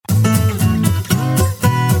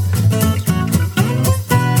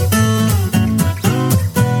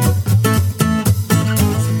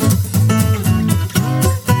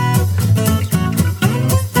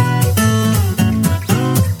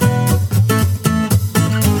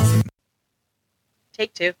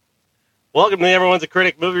Take two. Welcome to Everyone's a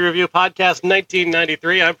Critic Movie Review Podcast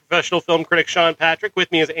 1993. I'm professional film critic Sean Patrick.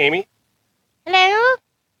 With me is Amy. Hello.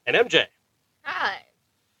 And MJ. Hi.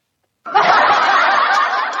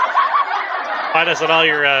 Find us on all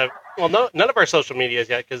your, none of our social medias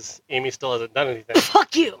yet because Amy still hasn't done anything.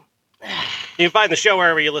 Fuck you. You can find the show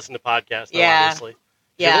wherever you listen to podcasts, though, obviously.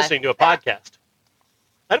 You're listening to a podcast.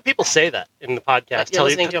 How do people say that in the podcast? Tell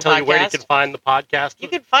you where you can find the podcast. You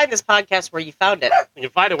can find this podcast where you found it. You can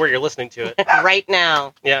find it where you're listening to it. Right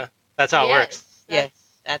now. Yeah, that's how it works. Yes,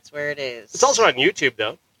 that's where it is. It's also on YouTube,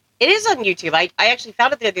 though. It is on YouTube. I actually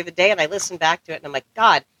found it the other day, and I listened back to it, and I'm like,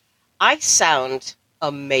 God, I sound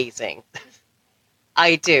amazing.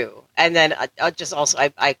 I do. And then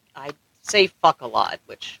I say fuck a lot,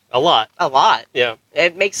 which... A lot. Yeah.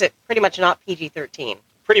 It makes it pretty much not PG-13.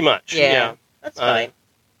 Pretty much, yeah. That's fine.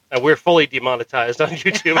 And we're fully demonetized on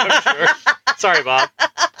YouTube, I'm sure. Sorry, Bob.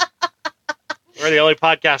 We're the only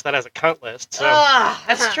podcast that has a cunt list. So.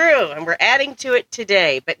 That's true. And we're adding to it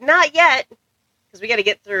today. But not yet, because we got to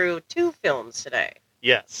get through 2 films today.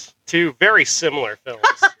 Yes. 2 very similar films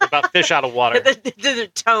about fish out of water.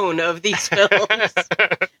 The tone of these films.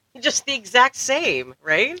 Just the exact same,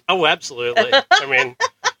 right? Oh, absolutely. I mean,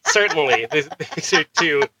 certainly. These are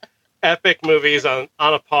 2 epic movies on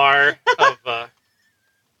a par of...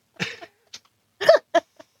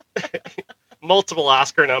 multiple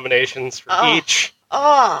Oscar nominations for each.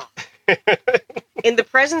 In the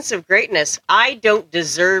presence of greatness, I don't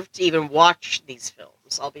deserve to even watch these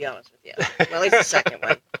films, I'll be honest with you. Well, at least the second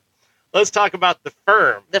one. Let's talk about The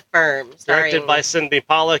Firm. The Firm. Directed by Sidney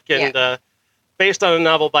Pollack and based on a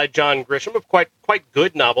novel by John Grisham, a quite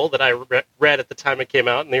good novel that I read at the time it came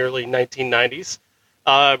out in the early 1990s.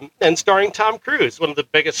 And starring Tom Cruise, one of the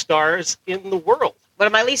biggest stars in the world. One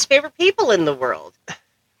of my least favorite people in the world.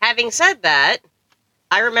 Having said that,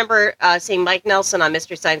 I remember seeing Mike Nelson on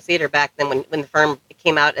Mystery Science Theater back then when The Firm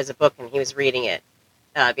came out as a book and he was reading it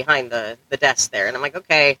behind the desk there. And I'm like,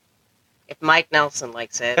 okay, if Mike Nelson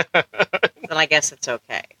likes it, then I guess it's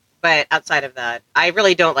okay. But outside of that, I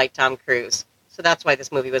really don't like Tom Cruise. So that's why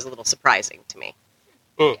this movie was a little surprising to me.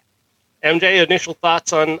 Yeah. MJ, initial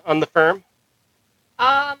thoughts on The Firm?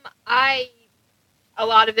 A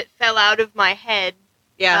lot of it fell out of my head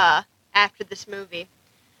after this movie.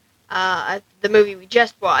 The movie we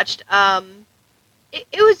just watched.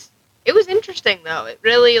 It was interesting though. It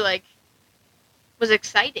really was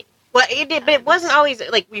exciting. Well, it did, but it wasn't always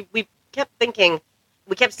we kept thinking,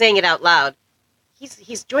 we kept saying it out loud.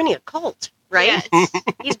 He's joining a cult, right? Yes.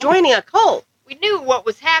 He's joining a cult. We knew what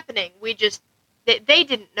was happening. We just they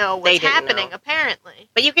didn't know what's happening apparently.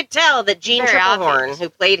 But you could tell that Jean Tripplehorn, who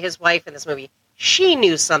played his wife in this movie, she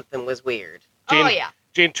knew something was weird.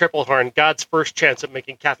 Jean Tripplehorn, God's first chance at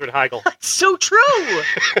making Katherine Heigl. That's so true.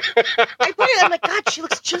 I'm like, God, she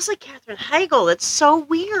looks just like Katherine Heigl. It's so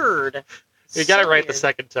weird. You got it right the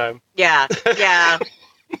second time. Yeah.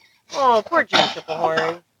 Oh, poor Jean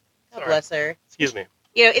Tripplehorn. God bless her. Excuse me.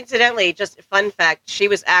 You know, incidentally, just a fun fact, she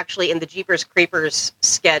was actually in the Jeepers Creepers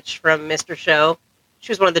sketch from Mr. Show.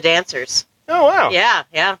 She was one of the dancers. Oh, wow.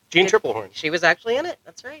 Yeah. Jean Tripplehorn. She was actually in it.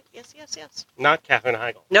 That's right. Yes. Not Katherine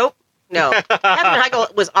Heigl. Nope. No. Katherine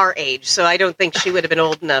Heigl was our age, so I don't think she would have been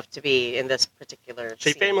old enough to be in this particular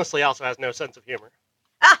She scene. famously also has no sense of humor.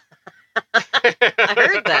 I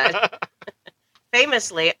heard that.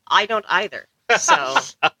 Famously, I don't either. So...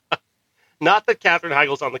 Not that Katherine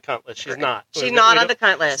Heigl's on the cunt list. She's not. She's not on the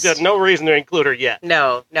cunt list. There's no reason to include her yet.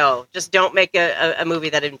 No. Just don't make a movie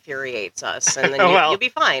that infuriates us, and then you'll be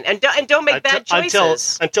fine. And don't make bad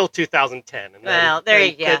choices. Until 2010. And there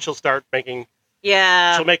you go. Then she'll start making...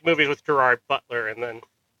 Yeah. She'll make movies with Gerard Butler, and then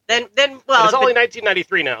Then but it's only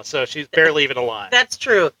 1993 now, so she's barely even alive. That's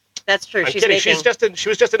true. I'm kidding. She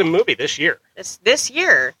was just in a movie this year. This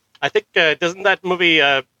year. I think doesn't that movie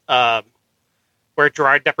where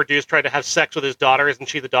Gerard Depardieu tried to have sex with his daughter? Isn't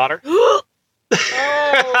she the daughter? Oh.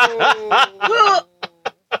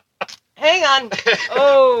 Hang on.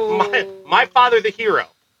 Oh. My Father the Hero.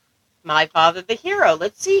 My Father the Hero.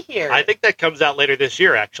 Let's see here. I think that comes out later this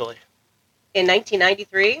year, actually. In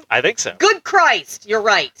 1993? I think so. Good Christ! You're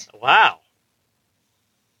right. Wow.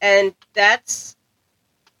 And that's...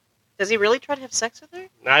 Does he really try to have sex with her?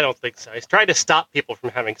 I don't think so. He's trying to stop people from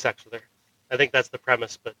having sex with her. I think that's the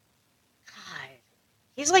premise, but... God.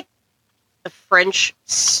 He's like the French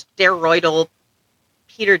steroidal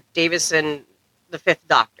Peter Davison, the Fifth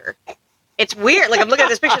Doctor. It's weird. Like, I'm looking at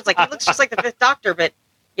this picture, it's like, he looks just like the Fifth Doctor, but,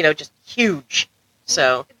 just huge.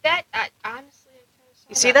 So... That, honestly, I kind of saw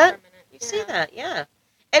you see that? for a minute. You see that, yeah.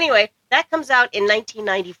 Anyway, that comes out in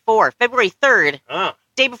 1994, February 3rd. Ah.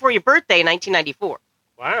 Day before your birthday, 1994.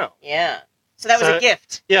 Wow. Yeah. So that was a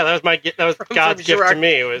gift. Yeah, that was God's gift Gerard to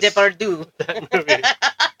me. Was Depardieu. that movie?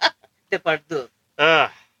 Depardieu.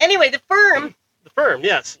 Anyway, The Firm. The Firm,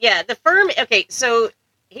 yes. Yeah, The Firm. Okay, so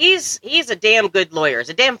he's a damn good lawyer. He's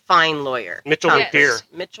a damn fine lawyer. Mitchell McDear.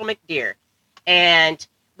 Mitchell McDear. And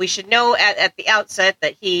we should know at the outset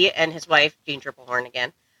that he and his wife, Jean Triplehorn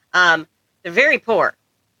again, they're very poor.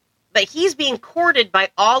 But he's being courted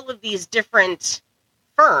by all of these different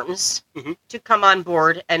firms to come on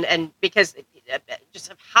board, and because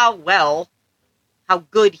just of how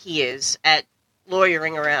good he is at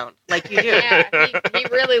lawyering around, like you do. Yeah, he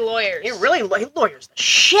really lawyers. He lawyers the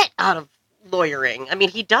shit out of lawyering. I mean,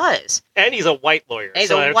 he does. And he's a white lawyer.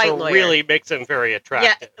 So really makes him very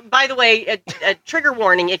attractive. Yeah. By the way, a trigger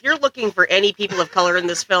warning: if you're looking for any people of color in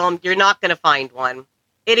this film, you're not going to find one.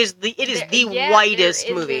 It is the whitest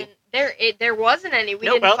movie. There wasn't any. We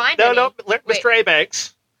didn't find any. No, Mr.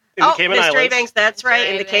 Abanks. In the Cayman Islands. Mr. Abanks, that's right.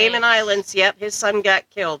 In the Cayman Islands, yep, his son got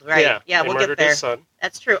killed. Right? Yeah, we'll get there. His son.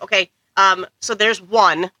 That's true. Okay, so there's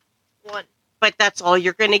one, but that's all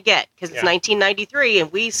you're going to get because it's 1993,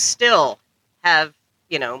 and we still have,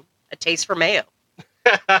 a taste for mayo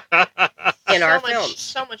in our films.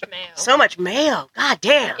 So much mayo. So much mayo. God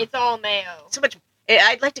damn. It's all mayo. So much.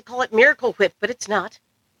 I'd like to call it Miracle Whip, but it's not.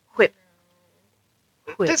 Whip.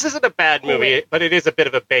 This isn't a bad movie, but it is a bit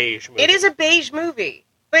of a beige movie. It is a beige movie,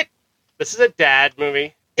 but this is a dad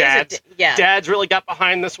movie. Dad's really got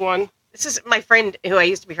behind this one. This is my friend who I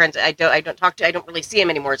used to be friends. I don't talk to. I don't really see him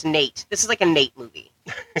anymore. It's Nate. This is like a Nate movie.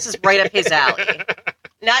 This is right up his alley.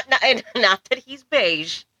 Not that he's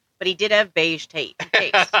beige, but he did have beige taste.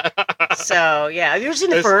 So yeah, have you ever seen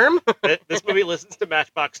The Firm? This movie listens to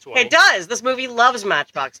Matchbox 20. It does. This movie loves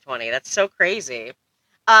Matchbox 20. That's so crazy.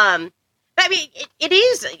 I mean, it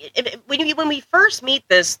is when we first meet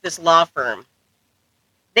this law firm,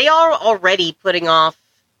 they are already putting off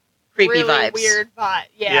creepy really vibes. Weird vibe.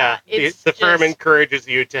 Yeah. The firm encourages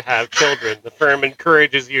you to have children. The firm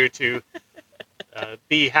encourages you to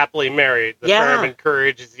be happily married. The firm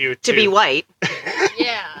encourages you to be white.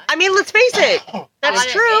 Yeah. I mean, let's face it.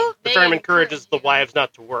 That's true. The firm encourages the wives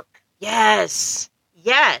not to work. Yes.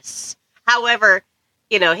 However,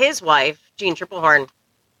 his wife, Jean Triplehorn,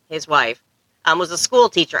 his wife, was a school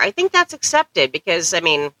teacher. I think that's accepted because,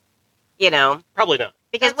 probably not.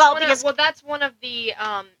 Because that's one of the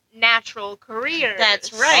natural careers.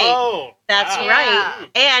 That's right. Oh, that's right.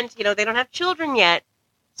 And they don't have children yet,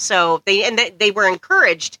 so they were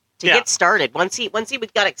encouraged to get started once he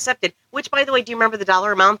got accepted. Which, by the way, do you remember the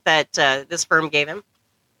dollar amount that this firm gave him?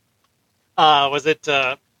 Was it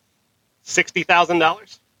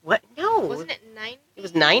 $60,000? What? No. Wasn't it 90? It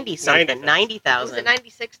was 90 something. 90,000. Was it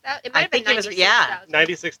 96,000? It might have been 96,000.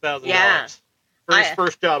 $96,000. Yeah. For his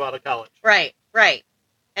first job out of college. Right.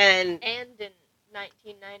 And in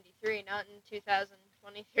 1993, not in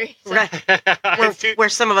 2023. So. Right. Where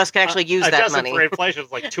some of us can actually use that money. For inflation,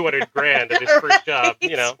 it's like $200,000 at his first job,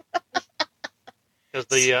 Because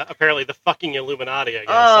apparently the fucking Illuminati, I guess.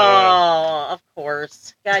 Oh, of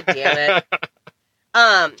course. God damn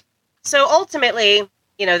it. So ultimately,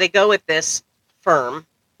 they go with this firm,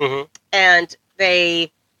 and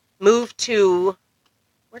they move to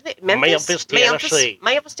Memphis, Tennessee,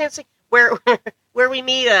 where we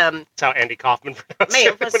meet. That's how Andy Kaufman pronounced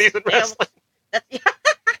it when he's in wrestling.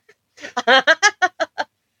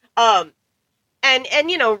 And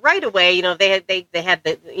right away, they had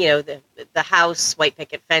the house, white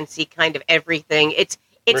picket fencey, kind of everything. It's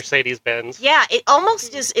Mercedes Benz. Yeah, it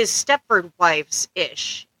almost is Stepford Wives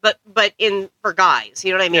ish, but for guys,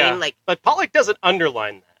 you know what I mean? Yeah, but Pollock doesn't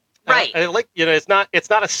underline that, right? It's not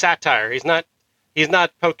a satire. He's not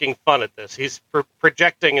poking fun at this. He's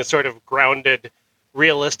projecting a sort of grounded,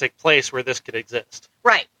 realistic place where this could exist.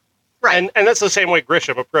 Right. And that's the same way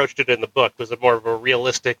Grisham approached it in the book. Was more of a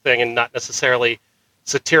realistic thing and not necessarily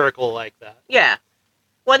satirical like that. Yeah.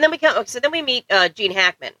 Well, and then we meet Gene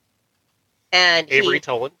Hackman. And Avery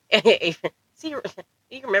Tolan. See, you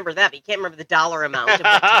remember that, but you can't remember the dollar amount.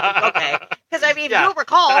 Okay. Because, if you don't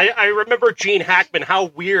recall... I remember Gene Hackman. How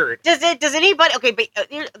weird. Does anybody... Okay, but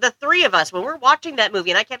the three of us, when we're watching that movie,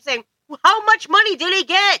 and I kept saying, how much money did he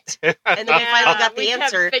get? And then we finally got the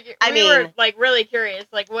answer. We were, really curious.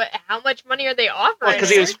 How much money are they offering? Well, because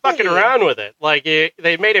he was fucking around with it.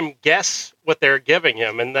 They made him guess what they're giving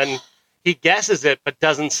him, and then... He guesses it, but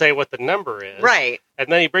doesn't say what the number is. Right.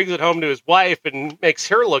 And then he brings it home to his wife and makes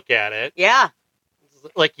her look at it. Yeah.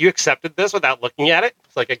 You accepted this without looking at it?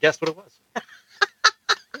 It's I guessed what it was.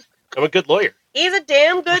 I'm a good lawyer. He's a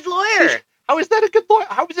damn good lawyer. How is that a good lawyer?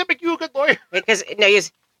 How does that make you a good lawyer? Because,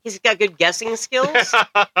 he's got good guessing skills. He's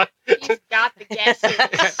got the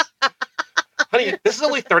guesses. Honey, This is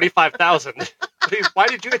only $35,000. Why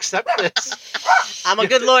did you accept this? I'm a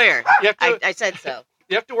good lawyer. You have to, I said so.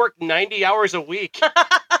 You have to work 90 hours a week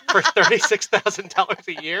for $36,000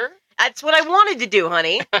 a year? That's what I wanted to do,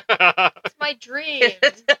 honey. It's my dream.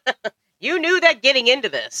 You knew that getting into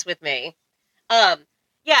this with me.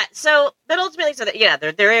 Yeah, so but ultimately,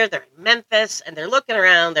 they're in Memphis and they're looking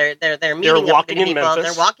around. They're meeting up with people. Memphis.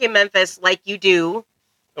 They're walking in Memphis like you do.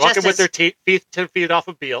 Walking with their feet 10 feet off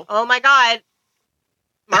of Beale. Oh my God,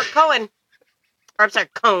 Mark Cohen. Or I'm sorry,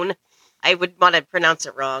 Cone. I would want to pronounce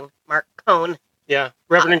it wrong. Mark Cone. Yeah,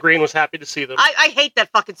 Reverend Green was happy to see them. I hate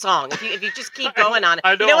that fucking song. If you just keep going on it,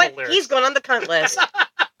 I know you know what? lyrics. He's going on the cunt list.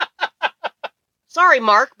 Sorry,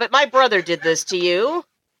 Mark, but my brother did this to you,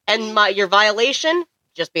 and your violation,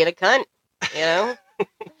 just being a cunt. You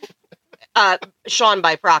know, Sean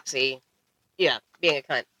by proxy, yeah, being a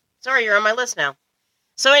cunt. Sorry, you're on my list now.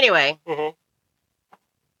 So anyway,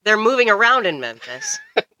 they're moving around in Memphis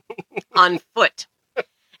on foot,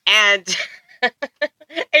 and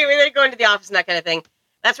anyway, they're going to the office and that kind of thing.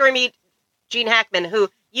 That's where we meet Gene Hackman, who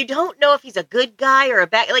you don't know if he's a good guy or a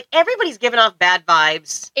bad. Like everybody's giving off bad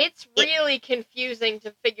vibes. It's really confusing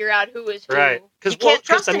to figure out who is who. Right, you can't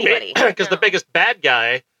trust anybody. Because the biggest bad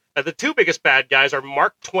guy, the two biggest bad guys are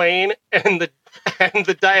Mark Twain and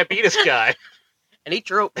the diabetes guy. And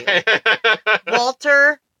eat your oatmeal.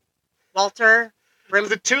 Walter Brim.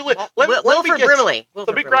 The two. Wilford Brimley.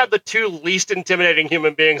 Let me grab the two least intimidating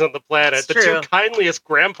human beings on the planet. That's the true. two kindliest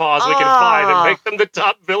grandpas we can find, and make them the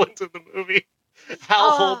top villains in the movie.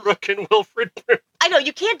 Hal Holbrook and Wilford Brimley. I know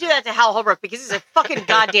you can't do that to Hal Holbrook because he's a fucking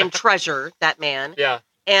goddamn treasure. That man. Yeah.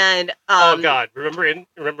 And oh God, remember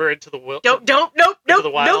Into the Wild? Nope. Into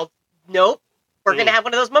the Wild. Nope. We're gonna have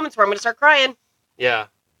one of those moments where I'm gonna start crying. Yeah.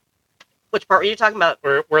 Which part were you talking about?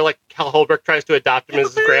 Where like Hal Holbrook tries to adopt him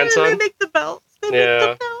as his grandson. They make the belts.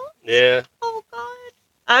 Yeah. Oh God,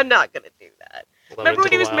 I'm not gonna do that. Remember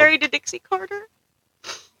when he was married to Dixie Carter?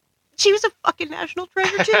 She was a fucking national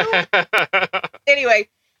treasure too. Anyway,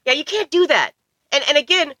 yeah, you can't do that. And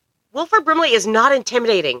again, Wilford Brimley is not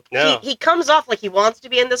intimidating. No. He comes off like he wants to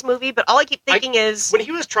be in this movie, but all I keep thinking is when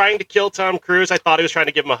he was trying to kill Tom Cruise, I thought he was trying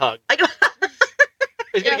to give him a hug.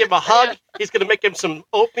 He's going to give him a hug. Yeah. He's going to make him some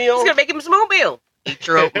oatmeal. He's going to make him some oatmeal. Eat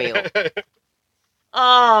your oatmeal.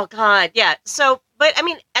 Oh, God. Yeah. So, but, I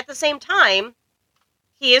mean, at the same time,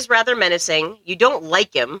 he is rather menacing. You don't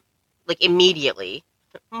like him, like, immediately.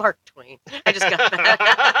 Mark Twain. I just got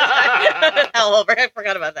that. Hell over. I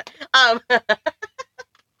forgot about that.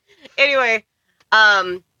 Anyway,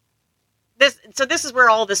 this is where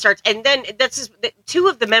all this starts. And then two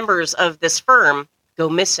of the members of this firm go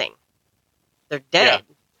missing. They're dead.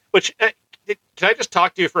 Yeah. Which, can I just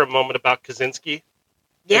talk to you for a moment about Kaczynski?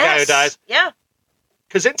 Yes. The guy who dies? Yeah.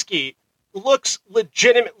 Kaczynski looks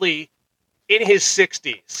legitimately in his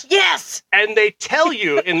 60s. Yes! And they tell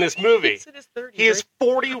you in this movie, He's in his 30s, he is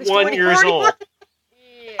 41 years old.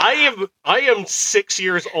 Yeah. I am 6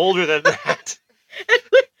 years older than that.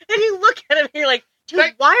 And you look at him and you're like,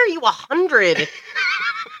 dude, why are you 100?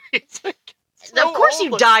 It's like, so of course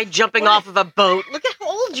old. You died jumping off of a boat. Look at how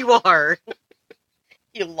old you are.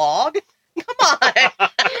 You log? Come on.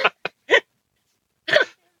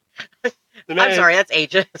 I'm sorry, that's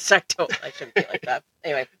ageist. I shouldn't be like that.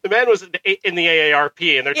 Anyway. The man was in the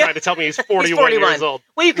AARP, and they're trying to tell me he's 41 years old.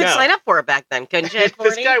 Well, you could sign up for it back then, couldn't you?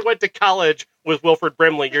 This guy went to college with Wilford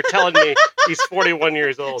Brimley. You're telling me he's 41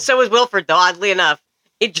 years old. So was Wilford, though, oddly enough.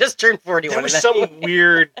 He just turned 41. There was some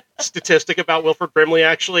weird statistic about Wilford Brimley,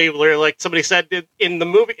 actually, where like somebody said in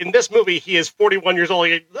this movie, he is 41 years old.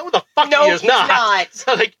 Like, no, the fuck he is not.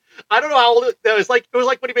 So, like, I don't know how old it was. Like, it was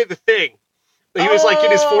like when he made The Thing. He was like in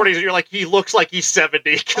his 40s, and you're like, he looks like he's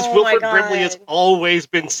 70, because Wilford Brimley has always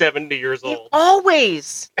been 70 years old.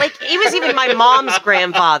 Always. Like, he was even my mom's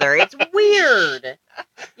grandfather. It's weird.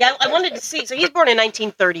 Yeah, I wanted to see. So he's born in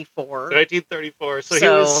 1934. 1934. So he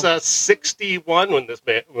was 61 when this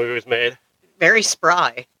movie was made. Very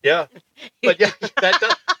spry. Yeah. But yeah,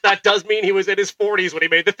 that does mean he was in his 40s when he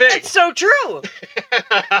made The Thing. It's so true.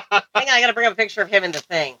 Hang on, I got to bring up a picture of him in The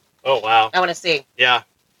Thing. Oh, wow. I want to see. Yeah.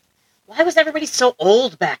 Why was everybody so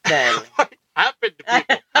old back then? What happened to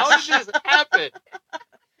people? How did this happen?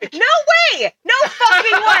 No way! No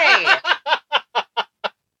fucking way!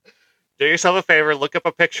 Do yourself a favor, look up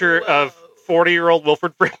a picture of 40-year-old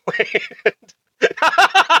Wilford Brimley.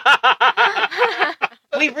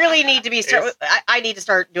 We really need to be I need to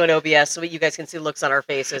start doing OBS so you guys can see looks on our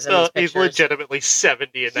faces in these pictures. He's legitimately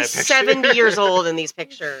 70 in that picture. 70 years old in these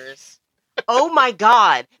pictures. Oh my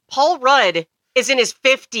God. Paul Rudd is in his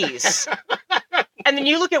 50s. And then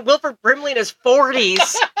you look at Wilford Brimley in his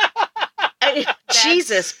 40s.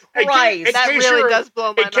 Jesus Christ. That really does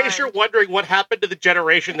blow my mind. In case you're wondering what happened to the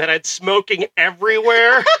generation that had smoking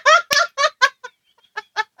everywhere,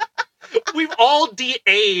 we've all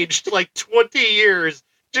de-aged like 20 years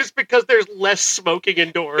just because there's less smoking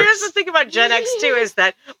indoors. Here's the thing about Gen X, too, is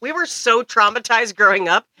that we were so traumatized growing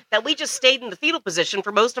up that we just stayed in the fetal position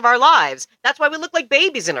for most of our lives. That's why we look like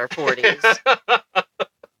babies in our 40s.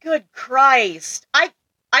 Good Christ. I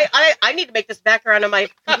need to make this background on my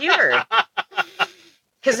computer.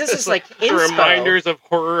 Because this is like inspo. Reminders of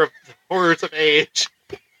horrors of age.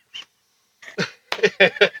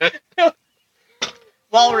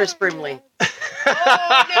 Walrus Brimley.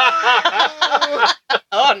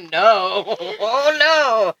 Oh no! Oh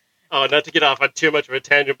no! Oh, not to get off on too much of a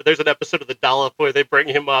tangent, but there's an episode of The Dollop where they bring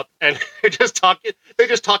him up and they're just talking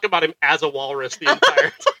about him as a walrus the entire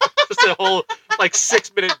time. Just a whole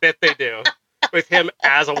 6-minute bit they do with him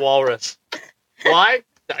as a walrus. Why?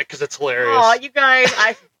 Because it's hilarious. Oh, you guys,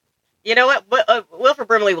 you know what? Wilford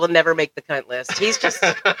Brimley will never make the cunt list.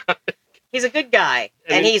 He's a good guy,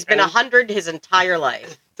 and he's been 100 his entire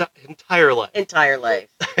life. Entire life. Entire life.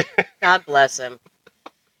 God bless him.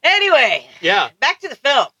 Anyway, back to the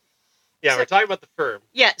film. Yeah, we're talking about the firm.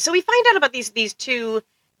 Yeah, so we find out about these two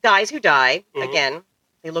guys who die. Mm-hmm. Again,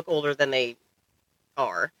 they look older than they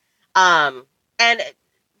are. And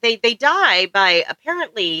they die by,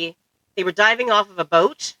 apparently, they were diving off of a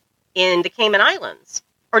boat in the Cayman Islands.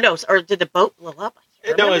 Or did the boat blow up?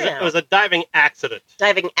 No, it was a diving accident.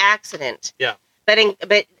 Diving accident. Yeah. But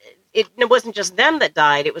it wasn't just them that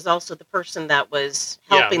died. It was also the person that was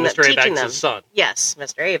helping them, teaching them. Mr. Abanks' son. Yes,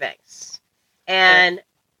 Mr. Abanks. And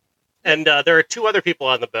there are 2 other people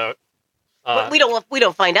on the boat. We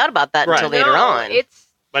don't find out about that until later on. It's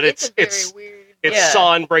very weird. It's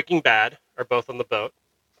Saw and Breaking Bad are both on the boat.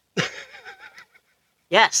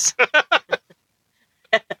 Yes.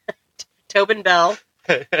 Tobin Bell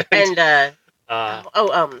and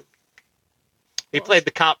he played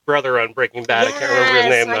the cop brother on Breaking Bad. Yes, I can't remember his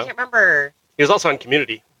name though. I can't remember. He was also on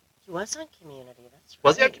Community. He was on Community. That's right.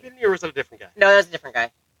 Was he on Community, or was it a different guy? No, that was a different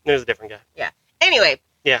guy. It was a different guy. Yeah. Anyway.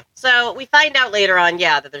 Yeah. So we find out later on,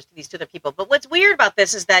 that there's these 2 other people. But what's weird about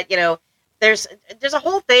this is that there's a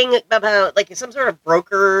whole thing about some sort of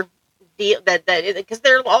broker deal that because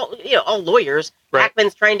they're all all lawyers. Right.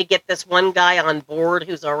 Hackman's trying to get this one guy on board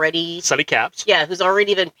who's already Sonny Caps. Yeah, who's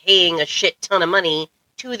already been paying a shit ton of money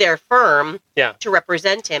to their firm. Yeah. To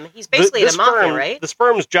represent him. He's basically the mafia, right? This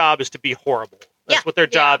firm's job is to be horrible. That's what their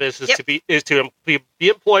job is to be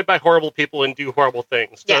employed by horrible people and do horrible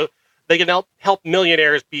things. So they can help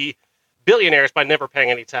millionaires be billionaires by never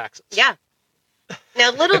paying any taxes. Yeah.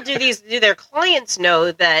 Now, little do their clients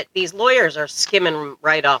know that these lawyers are skimming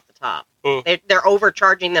right off the top. Mm. They're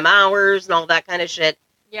overcharging them hours and all that kind of shit.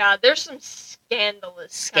 Yeah, there's some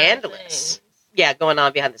scandalous. Yeah, going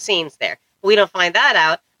on behind the scenes there. But we don't find that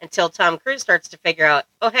out until Tom Cruise starts to figure out,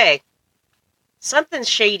 oh, hey, something's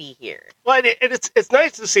shady here. Well, it's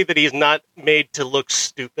nice to see that he's not made to look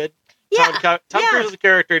stupid. Yeah. Tom Cruise's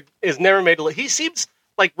character is never made to look... He seems...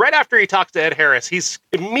 right after he talks to Ed Harris, he's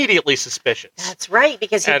immediately suspicious. That's right,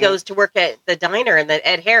 because he goes to work at the diner, and then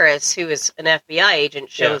Ed Harris, who is an FBI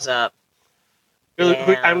agent, shows up.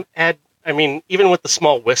 Yeah. Ed, even with the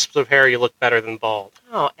small wisps of hair, you look better than bald.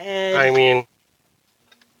 Oh, Ed.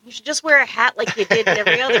 You should just wear a hat like you did in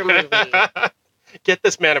every other movie. Get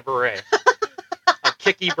this man a beret. A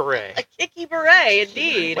kicky beret. A kicky beret,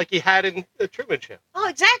 indeed. Like he had in the Truman Show. Oh,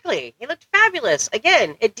 exactly. He looked fabulous.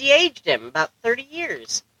 Again, it de-aged him about 30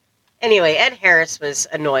 years. Anyway, Ed Harris was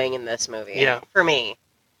annoying in this movie. Yeah. For me.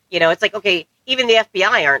 It's like, okay, even the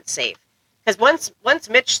FBI aren't safe. Because once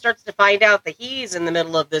Mitch starts to find out that he's in the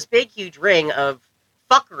middle of this big, huge ring of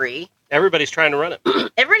fuckery... Everybody's trying to run him.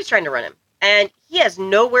 Everybody's trying to run him. And he has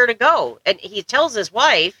nowhere to go. And he tells his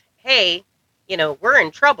wife, hey, we're in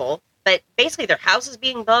trouble. But basically their house is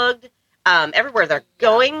being bugged. Everywhere they're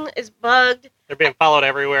going is bugged. They're being followed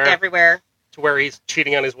everywhere. Everywhere. To where he's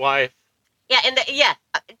cheating on his wife. Yeah, and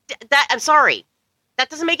I'm sorry. That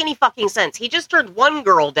doesn't make any fucking sense. He just turned one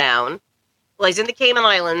girl down. Well, he's in the Cayman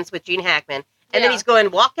Islands with Gene Hackman. And then he's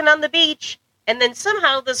walking on the beach. And then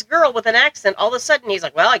somehow this girl with an accent, all of a sudden he's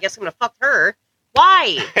like, well, I guess I'm going to fuck her.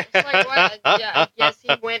 Why? It's like, well, I guess he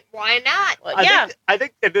went, why not? Well, I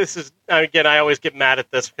think that this is, again, I always get mad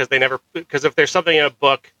at this because if there's something in a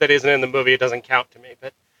book that isn't in the movie, it doesn't count to me.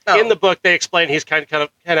 But in the book, they explain he's kind of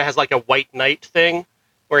has like a white knight thing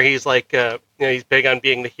where he's like, he's big on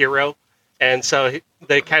being the hero. And so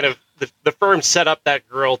they kind of, the firm set up that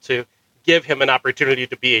girl to give him an opportunity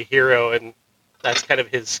to be a hero. And that's kind of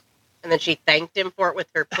his. And then she thanked him for it with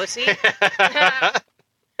her pussy.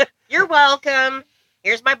 You're welcome.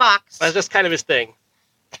 Here's my box. That's just kind of his thing.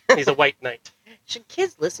 He's a white knight. Should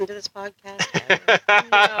kids listen to this podcast?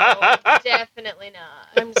 No, definitely not.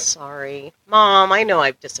 I'm sorry. Mom, I know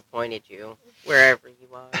I've disappointed you, wherever you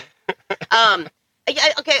are.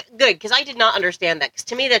 Okay, good, because I did not understand that, because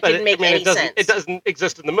to me that didn't make any sense. It doesn't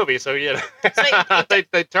exist in the movie, so, you know. So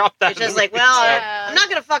they dropped that. It's just like, well, I'm not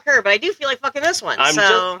going to fuck her, but I do feel like fucking this one,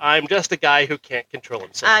 I'm just a guy who can't control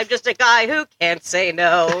himself. I'm just a guy who can't say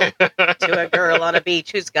no to a girl on a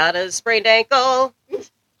beach who's got a sprained ankle.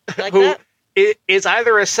 Like who that? Is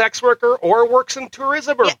either a sex worker or works in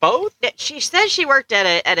tourism or both. She said she worked at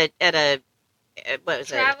a what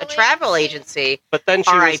was it? A travel agency. But then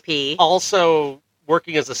she R.I.P. was also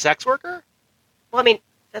working as a sex worker? Well, I mean,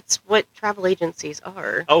 that's what travel agencies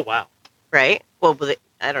are. Oh, wow. Right? Well,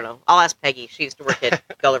 I don't know. I'll ask Peggy. She used to work at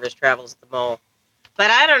Gulliver's Travels at the mall.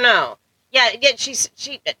 But I don't know. Yeah,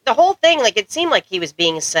 the whole thing, like, it seemed like he was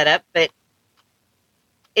being set up, but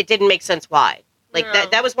it didn't make sense why. Like, No.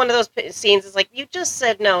 that was one of those scenes, it's like, you just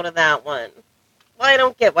said no to that one. Well, I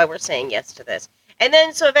don't get why we're saying yes to this. And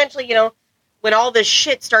then, so eventually, you know, when all this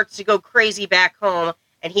shit starts to go crazy back home,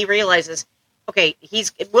 and he realizes, okay,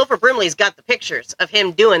 Wilford Brimley's got the pictures of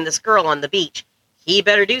him doing this girl on the beach. He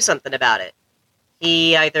better do something about it.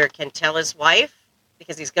 He either can tell his wife,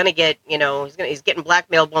 because he's going to get, you know, he's getting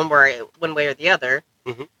blackmailed one way or the other,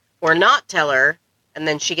 or not tell her, and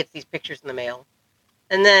then she gets these pictures in the mail.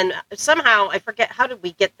 And then somehow, I forget, how did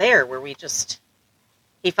we get there, where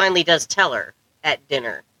he finally does tell her at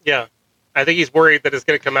dinner. Yeah. I think he's worried that it's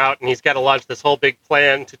going to come out, and he's got to launch this whole big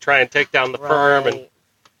plan to try and take down the firm, and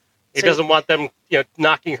he doesn't want them, you know,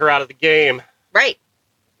 knocking her out of the game. Right.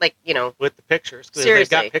 Like, you know. With the pictures, because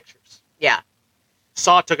Seriously. they've got pictures. Yeah.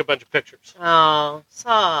 Saw took a bunch of pictures. Oh,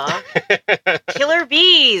 Saw. Killer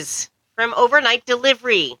Bees from Overnight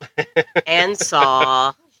Delivery. And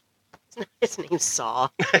Saw. His name's Saw.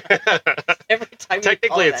 Every time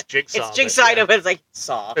Technically, it's Jigsaw. It's Jigsaw, I know, but it's like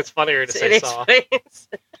Saw. It's funnier to say Saw.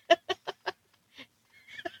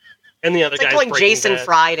 And the other it's guy's like calling Jason Bad.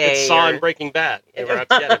 Friday. It's Saw and Breaking Bad. They were out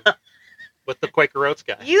to get him. With the Quaker Oats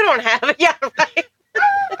guy. You don't have it. Yeah, right.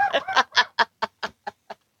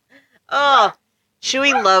 Oh,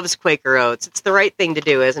 Chewy loves Quaker Oats. It's the right thing to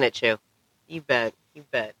do, isn't it, Chew? You bet. You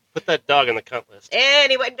bet. Put that dog in the cunt list.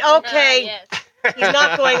 Anyway, okay. Yes. He's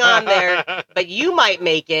not going on there, but you might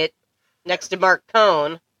make it next to Mark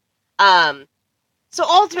Cohn. So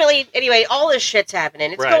ultimately, anyway, all this shit's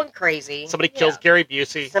happening. It's going crazy. Somebody kills Gary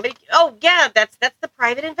Busey. Oh yeah, that's the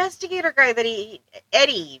private investigator guy that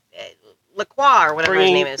Eddie Lacroix or whatever his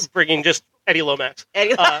name is. Bringing just Eddie Lomax.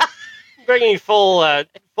 Eddie. Bringing full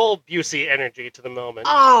Busey energy to the moment.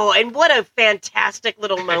 Oh, and what a fantastic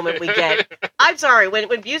little moment we get. I'm sorry, when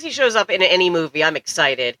Busey shows up in any movie, I'm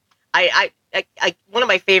excited. I one of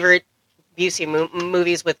my favorite Busey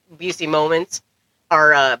movies with Busey moments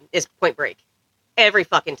is Point Break. Every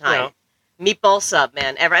fucking time. Yeah. Meatball Sub,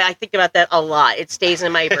 man. I think about that a lot. It stays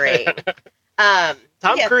in my brain.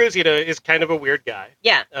 Tom Cruise, you know, is kind of a weird guy.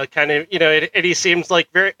 Yeah. Kind of, you know, and he seems like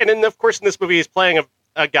and then, of course, in this movie, he's playing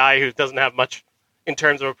a guy who doesn't have much in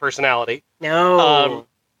terms of a personality. No.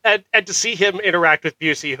 And to see him interact with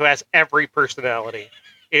Busey, who has every personality,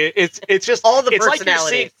 it's just all the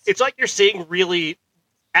personalities. It's like you're seeing really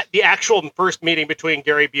at the actual first meeting between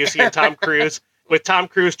Gary Busey and Tom Cruise, with Tom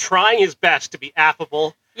Cruise trying his best to be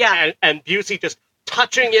affable, and Busey just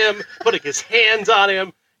touching him, putting his hands on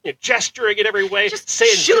him, you know, gesturing in every way, just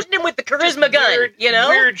shooting him with the charisma gun, weird, you know,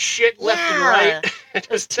 weird shit left and right.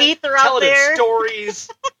 His teeth are out there, telling him stories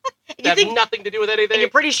that have nothing to do with anything. And you're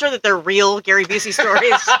pretty sure that they're real Gary Busey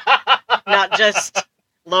stories, not just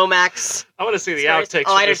Lomax. I want to see the stories. outtakes.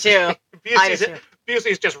 Oh, I do too.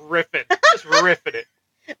 Busey's just riffing it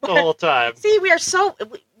the whole time. See, we are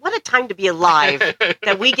what a time to be alive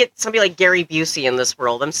that we get somebody like Gary Busey in this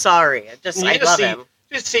world. I'm sorry. I love him.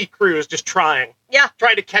 Just see Cruise just trying. Yeah.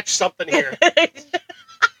 Trying to catch something here.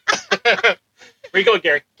 Where you going,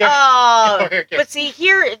 Gary? Oh, but see,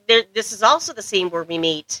 this is also the scene where we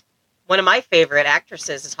meet one of my favorite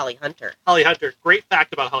actresses is Holly Hunter. Holly Hunter. Great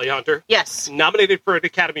fact about Holly Hunter. Yes. Nominated for an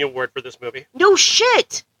Academy Award for this movie. No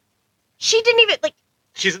shit. She didn't even,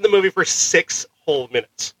 She's in the movie for 6 whole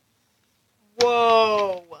minutes.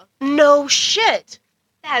 Whoa. No shit.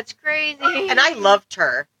 That's crazy. And I loved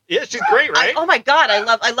her. Yeah, she's great, right? Oh my god,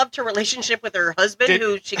 I loved her relationship with her husband,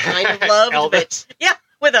 who she kind of loved. Elvis. But,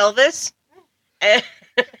 with Elvis. And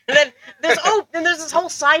then there's this whole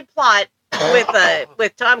side plot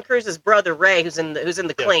with Tom Cruise's brother Ray, who's in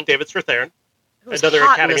the Clink. David Strathairn. Who's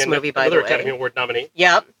hot in this movie, by the way. Another Academy Award nominee.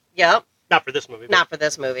 Yep. Not for this movie. Not for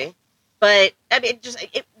this movie. But I mean,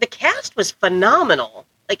 the cast was phenomenal.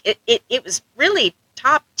 Like it was really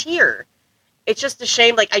top tier. It's just a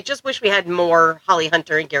shame. Like, I just wish we had more Holly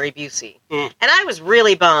Hunter and Gary Busey. And I was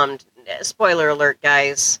really bummed. Spoiler alert,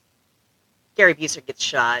 guys. Gary Busey gets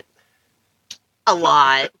shot. A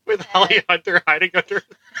lot. With Holly Hunter hiding under.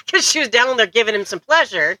 Because she was down there giving him some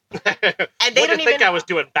pleasure. And they don't think I was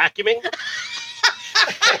doing vacuuming?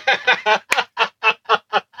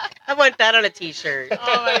 I want that on a t-shirt. Oh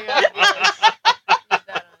my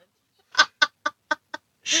god.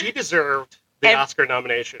 She deserved the Oscar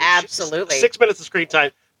nomination. Absolutely. 6 minutes of screen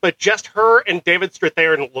time, but just her and David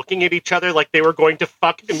Strathairn looking at each other like they were going to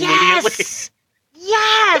fuck immediately.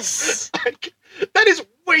 Yes! That is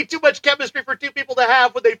way too much chemistry for two people to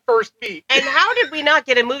have when they first meet. And how did we not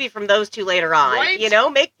get a movie from those two later on? Right? You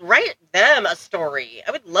know, write them a story.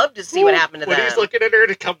 I would love to see what happened to them. When he's looking at her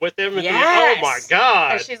to come with him. And yes. Oh my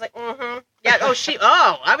god. And she's like, Yeah, I was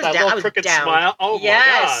down. I was crooked down. Smile. Oh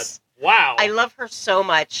yes. my god. Wow. I love her so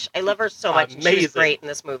much. Amazing. She's great in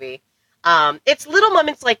this movie. It's little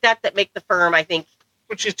moments like that that make The Firm, I think,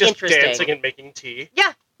 when she's just dancing and making tea.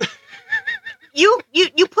 Yeah. You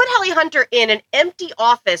put Holly Hunter in an empty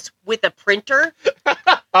office with a printer.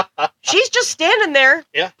 She's just standing there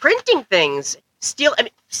printing things. Stealing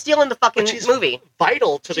the fucking movie.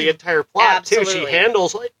 Vital to the entire plot, absolutely. too. She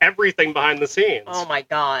handles everything behind the scenes. Oh my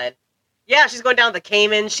god. Yeah, she's going down to the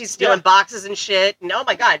Caymans. She's stealing boxes and shit. And oh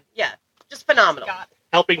my god, yeah. Just phenomenal.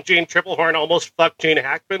 Helping Jane Triplehorn almost fuck Gene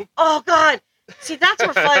Hackman. Oh god. See, that's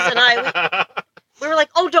where Fuzz and I, we were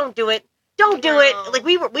like, oh, don't do it. Don't do it. Like,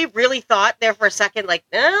 we really thought there for a second, like,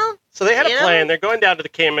 no. So they had a plan. They're going down to the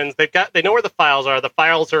Caymans. They know where the files are. The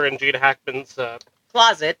files are in Gene Hackman's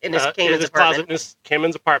closet in his Cayman's apartment. Closet in his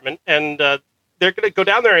Cayman's apartment, and they're going to go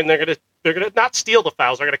down there and they're going to not steal the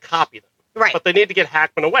files. They're going to copy them. Right. But they need to get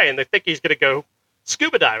Hackman away, and they think he's going to go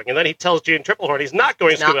scuba diving, and then he tells Jane Triplehorn he's not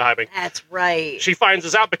going scuba diving. That's right. She finds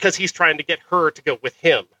this out because he's trying to get her to go with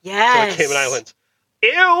him to the Cayman Islands.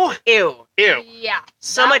 Ew. Yeah.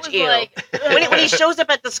 So much ew. Like... when he shows up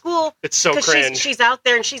at the school, it's so cringe. She's out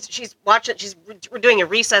there and she's watching. We're doing a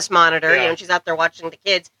recess monitor, and she's out there watching the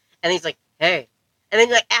kids, and he's like, "Hey," and then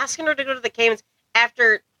like asking her to go to the Caymans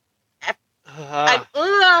after.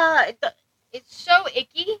 It's so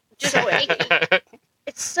icky. Just so icky.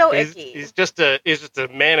 It's so icky. He's just a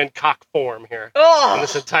man in cock form here in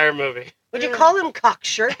this entire movie. Would you call him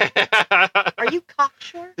cocksure? Are you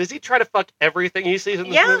cocksure? Does he try to fuck everything he sees in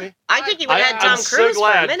this movie? I think he would have had Tom Cruise for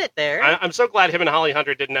a minute there. I'm so glad him and Holly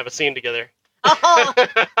Hunter didn't have a scene together. Oh,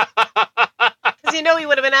 because he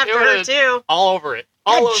would have been after her too. All over it.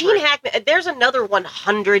 Gene Hackman. There's another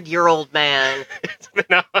 100-year-old man. It's been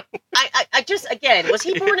on. I just was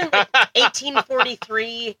he born in like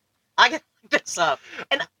 1843? I got this up.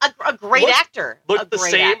 And a great actor. Looked the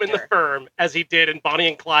same in The Firm as he did in Bonnie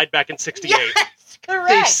and Clyde back in '68. Yes, correct.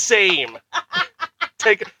 The same.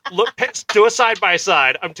 Do a side by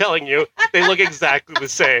side. I'm telling you, they look exactly the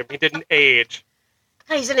same. He didn't age.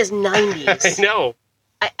 God, he's in his 90s. I know.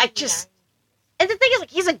 I just. And the thing is, like,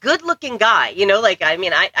 he's a good-looking guy, you know. Like, I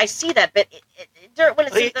mean, I see that, but when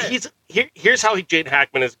it's here's how Gene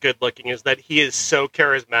Hackman is good-looking: is that he is so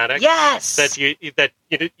charismatic. Yes. That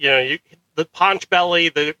the paunch belly,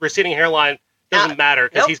 the receding hairline doesn't matter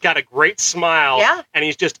because he's got a great smile. And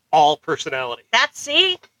he's just all personality. That's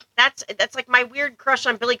like my weird crush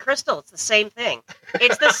on Billy Crystal. It's the same thing.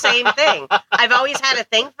 It's the same thing. I've always had a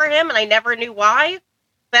thing for him, and I never knew why.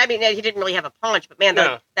 But I mean, he didn't really have a paunch. But man,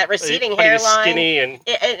 that receding hairline, he was skinny and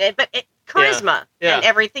charisma and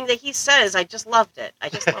everything that he says, I just loved it.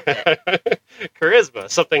 Charisma,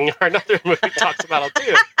 something another movie talks about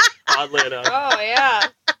too. Oddly enough. Oh yeah.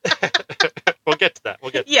 We'll get to that.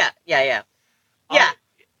 Yeah.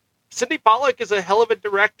 Sidney Pollack is a hell of a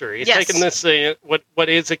director. He's taken this what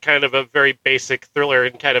is a kind of a very basic thriller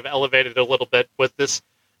and kind of elevated it a little bit with this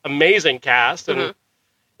amazing cast and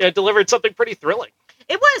delivered something pretty thrilling.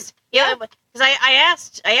 It was, because I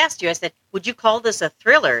asked you, I said, would you call this a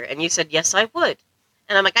thriller? And you said, yes, I would.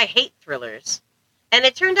 And I'm like, I hate thrillers. And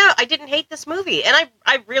it turned out I didn't hate this movie. And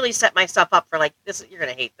I really set myself up for like, you're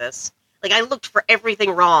going to hate this. Like, I looked for everything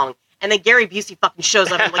wrong. And then Gary Busey fucking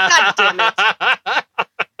shows up and I'm like, God damn it.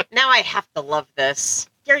 Now I have to love this.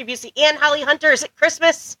 Gary Busey and Holly Hunter, is it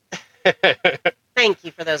Christmas? Thank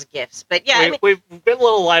you for those gifts. But yeah, we've been a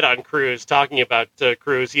little light on Cruise, talking about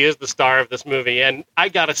Cruise. He is the star of this movie. And I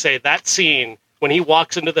got to say, that scene when he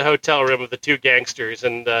walks into the hotel room of the two gangsters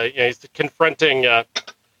and he's confronting,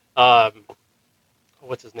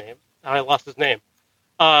 what's his name? I lost his name.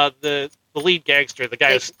 The lead gangster, the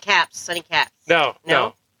guy who's... Sonny Caps. No.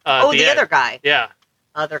 The other guy. Yeah.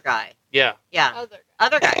 Other guy. Yeah.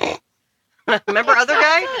 Other guy. Remember other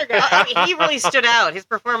guy? I mean, he really stood out. His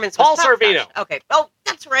performance was Paul top-notch. Sorvino. Okay. Oh,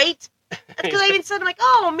 that's right. That's because I even said, I'm like,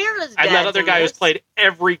 oh, Mira's dad. And that other guy who's played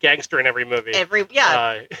every gangster in every movie. Not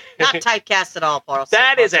typecast at all, Paul.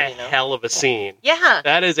 That is a hell of a scene. Yeah.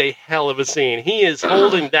 That is a hell of a scene. He is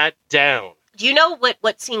holding that down. Do you know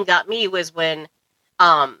what scene got me was when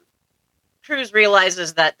Cruise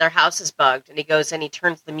realizes that their house is bugged, and he goes and he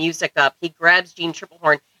turns the music up. He grabs Jean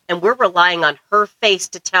Triplehorn, and we're relying on her face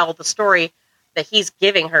to tell the story that he's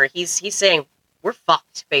giving her. He's saying, we're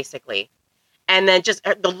fucked, basically. And then just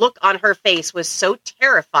the look on her face was so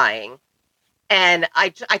terrifying. And I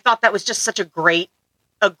thought that was just such a great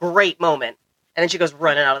moment. And then she goes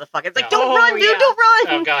running out of the fucking... It's like, don't run, dude, don't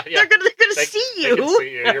run. Oh, God, yeah. They're gonna see you. They can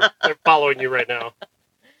see you. They're following you right now.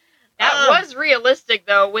 That was realistic,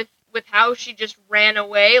 though, with how she just ran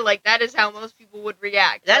away. Like, that is how most people would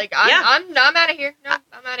react. I'm out of here. No,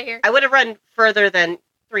 I'm out of here. I would have run further than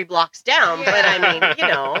 3 blocks down, but I mean, you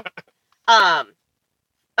know. On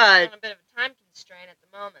a bit of a time constraint at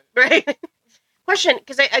the moment. Right. Question,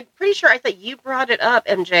 because I'm pretty sure I thought you brought it up,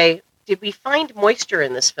 MJ. Did we find moisture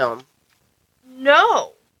in this film?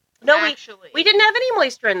 No, actually. We didn't have any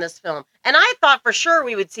moisture in this film. And I thought for sure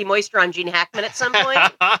we would see moisture on Gene Hackman at some point.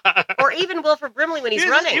 Or even Wilford Brimley when he's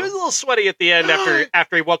running. He was a little sweaty at the end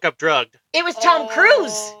after he woke up drugged. It was Tom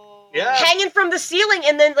Cruise. Yeah. Hanging from the ceiling,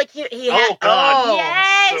 and then, like, he had... Oh, God. Oh,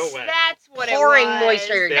 yes, so wet. that's what pouring it was.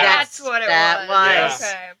 moisture. Yeah. That's what it that was. was.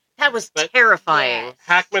 Okay. That was terrifying. Yes.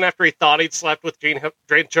 Hackman, after he thought he'd slept with Jane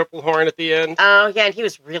Triplehorn at the end. Oh, yeah, and he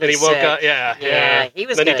was really And he sick. woke up, yeah. He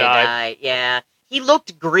was Then going he to died. die. Yeah. He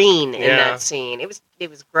looked green in Yeah. that scene. It was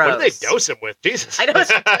gross. What did they dose him with? Jesus. I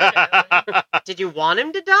know. Did you want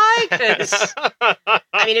him to die? 'Cause,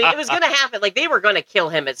 I mean, it was going to happen. Like, they were going to kill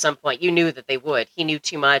him at some point. You knew that they would. He knew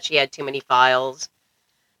too much. He had too many files.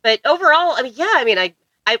 But overall, I mean, yeah, I mean, I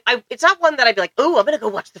it's not one that I'd be like, oh, I'm going to go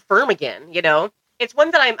watch The Firm again, you know? It's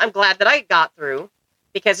one that I'm glad that I got through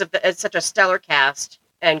because of it's such a stellar cast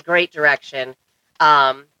and great direction,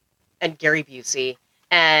 and Gary Busey.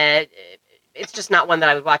 And it's just not one that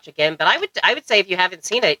I would watch again. But I would say if you haven't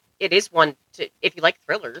seen it, it is one to, if you like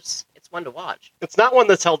thrillers, it's one to watch. It's not one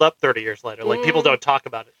that's held up 30 years later. Like, people don't talk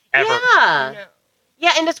about it ever. Yeah. No.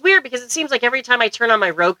 Yeah, and it's weird because it seems like every time I turn on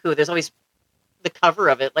my Roku, there's always the cover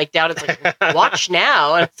of it, like down, it's like, watch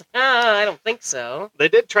now. And it's like, I don't think so. They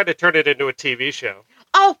did try to turn it into a TV show.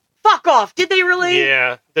 Oh, fuck off. Did they really?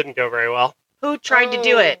 Yeah, didn't go very well. Who tried to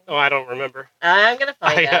do it? Oh, I don't remember. I'm going to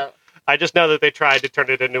find out. I just know that they tried to turn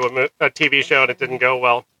it into a TV show and it didn't go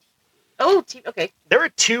well. Oh, okay. There are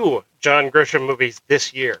 2 John Grisham movies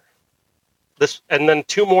this year. And then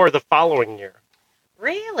 2 more the following year.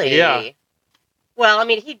 Really? Yeah. Well, I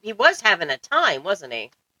mean, he was having a time, wasn't he?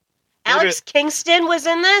 Alex Kingston was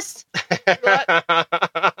in this? That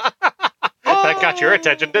got your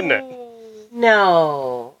attention, didn't it?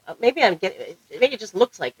 No. Maybe maybe it just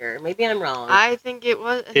looks like her. Maybe I'm wrong. I think it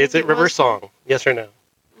was. Is it River Song? Yes or no?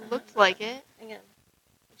 Looks like it. Hang on.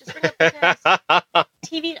 Just bring up the cast. I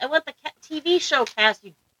want the TV show cast,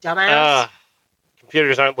 you dumbass.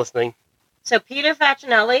 Computers aren't listening. So Peter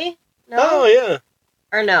Facinelli? No? Oh, yeah.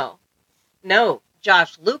 Or no? No.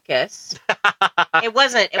 Josh Lucas. It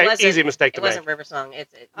wasn't. Easy mistake to It make. wasn't River Song.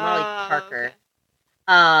 It's Molly Parker.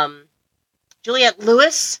 Okay. Juliette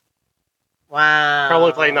Lewis. Wow.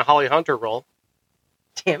 Probably playing the Holly Hunter role.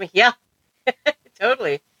 Damn it. Yeah.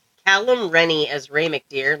 Totally. Callum Rennie as Ray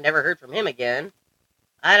McDear. Never heard from him again.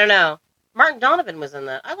 I don't know. Martin Donovan was in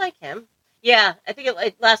that. I like him. Yeah. I think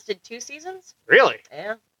it lasted 2 seasons. Really?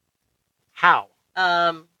 Yeah. How? 2?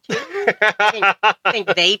 I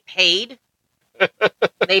think they paid.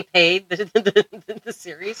 They paid the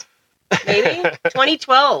series. Maybe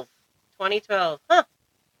 2012. Huh.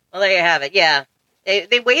 Well, there you have it. Yeah,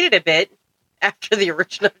 they waited a bit after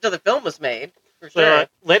the film was made. For sure. So,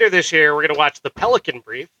 later this year, we're going to watch The Pelican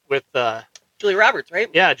Brief with Julia Roberts, right?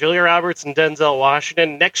 Yeah, Julia Roberts and Denzel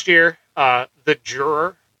Washington. Next year, The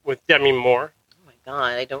Juror with Demi Moore. Oh my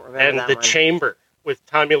God, I don't remember and that The one. Chamber with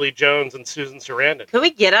Tommy Lee Jones and Susan Sarandon. Could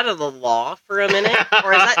we get out of the law for a minute?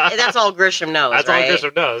 Or is that's all Grisham knows, That's right? all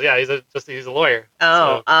Grisham knows. Yeah, he's a lawyer.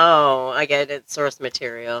 Oh, I get it. Source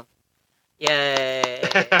material. Yay.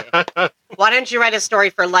 Why don't you write a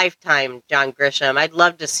story for Lifetime, John Grisham? I'd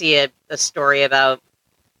love to see a story about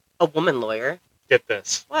a woman lawyer. Get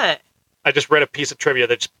this. What? I just read a piece of trivia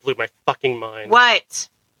that just blew my fucking mind. What?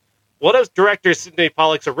 One of director Sidney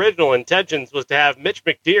Pollack's original intentions was to have Mitch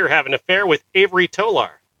McDear have an affair with Avery Tolar.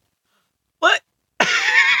 What?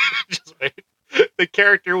 Just wait. The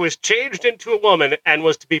character was changed into a woman and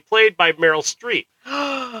was to be played by Meryl Streep.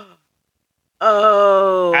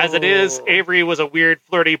 Oh. As it is, Avery was a weird,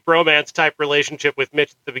 flirty bromance type relationship with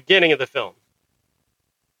Mitch at the beginning of the film.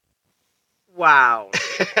 Wow.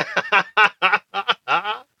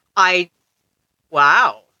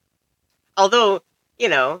 Wow. Although,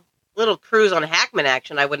 little cruise on Hackman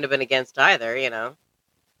action I wouldn't have been against either,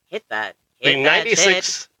 Hit that. The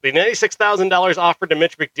 $96,000 offered to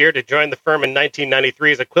Mitch McDear to join the firm in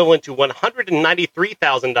 1993 is equivalent to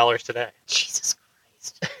 $193,000 today. Jesus Christ.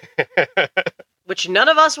 Which none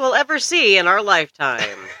of us will ever see in our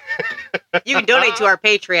lifetime. You can donate to our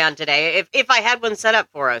Patreon today. If I had one set up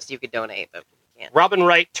for us, you could donate, but you can't. Robin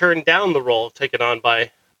Wright turned down the role taken on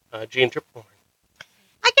by Jean Tripplehorn.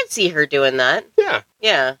 I can see her doing that. Yeah.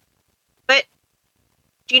 Yeah. But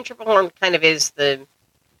Jean Tripplehorn kind of is the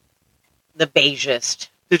beigest.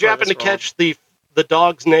 Did you happen to catch the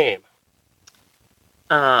dog's name?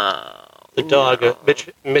 The dog, no.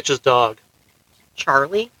 Mitch's dog.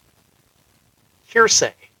 Charlie?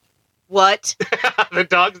 Hearsay. What? The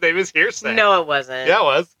dog's name is Hearsay. No, it wasn't. Yeah, it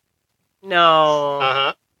was. No.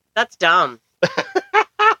 Uh-huh. That's dumb.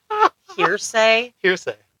 Hearsay?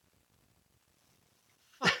 Hearsay.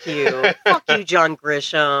 Fuck you. Fuck you, John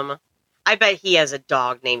Grisham. I bet he has a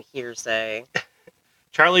dog named Hearsay.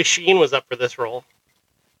 Charlie Sheen was up for this role.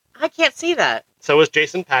 I can't see that. So was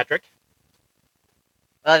Jason Patrick.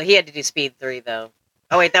 Well, he had to do Speed 3, though.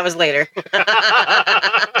 Oh, wait, that was later.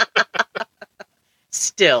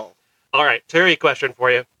 Still. All right, Terry, question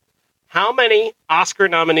for you. How many Oscar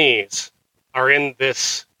nominees are in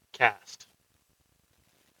this cast?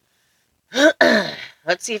 Let's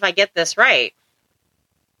see if I get this right.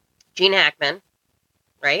 Gene Hackman,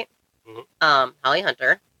 right? Mm-hmm. Holly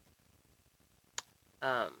Hunter.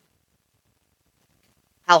 Hal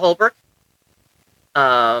Holbrook.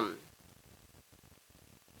 I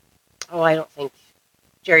don't think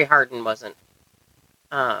Jerry Hardin wasn't.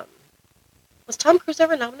 Was Tom Cruise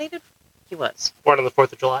ever nominated? He was. Born on the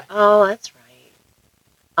 4th of July. Oh, that's right.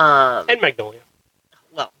 And Magnolia.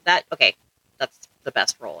 Well, okay. That's the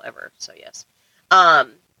best role ever, so yes.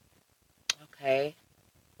 Okay.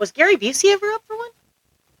 Was Gary Busey ever up for one?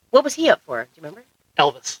 What was he up for? Do you remember?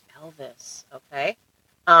 Elvis. Elvis. Okay.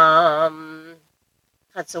 God,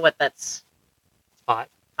 so what? That's 5.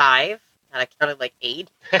 5. God, I counted like 8.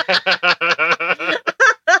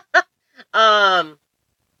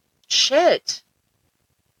 Shit.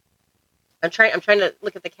 I'm trying to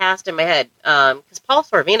look at the cast in my head. Because Paul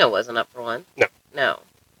Sorvino wasn't up for one. No.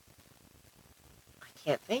 I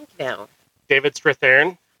can't think now. David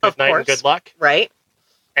Strathairn. Good Night and Good Luck. Right.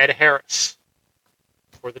 Ed Harris.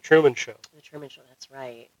 For The Truman Show. The Truman Show, that's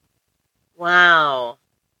right. Wow.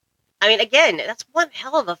 I mean, again, that's one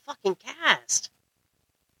hell of a fucking cast.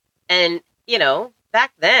 And,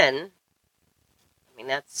 back then,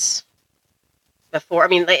 that's before,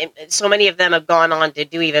 so many of them have gone on to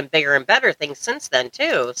do even bigger and better things since then,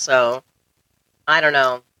 too. So, I don't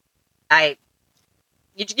know.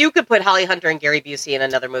 You could put Holly Hunter and Gary Busey in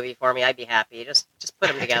another movie for me. I'd be happy. Just put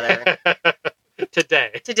them together.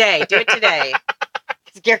 Today. Do it today.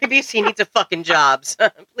 Because Gary Busey needs a fucking job. So,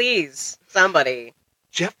 please, somebody.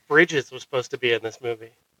 Jeff Bridges was supposed to be in this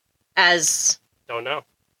movie. As? Don't know.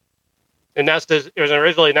 It was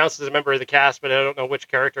originally announced as a member of the cast, but I don't know which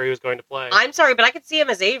character he was going to play. I'm sorry, but I could see him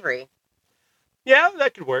as Avery. Yeah,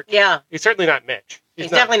 that could work. Yeah. He's certainly not Mitch. He's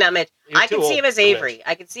definitely not Mitch. I could see him as Avery. Mitch.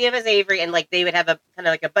 I could see him as Avery, and they would have a kind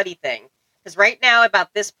of like a buddy thing. Because right now,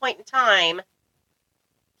 about this point in time,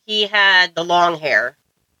 he had the long hair.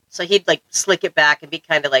 So he'd slick it back and be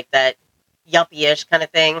kind of like that yuppie-ish kind of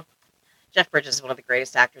thing. Jeff Bridges is one of the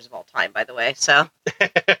greatest actors of all time, by the way. So,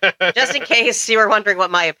 just in case you were wondering what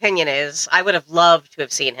my opinion is, I would have loved to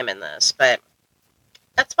have seen him in this, but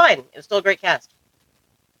that's fine. It was still a great cast.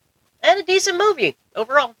 And a decent movie,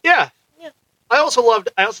 overall. Yeah. I also loved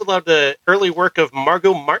the early work of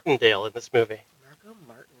Margot Martindale in this movie. Margot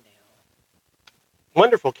Martindale.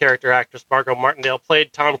 Wonderful character actress Margot Martindale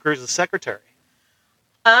played Tom Cruise's secretary.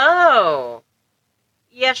 Oh.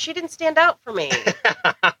 Yeah, she didn't stand out for me.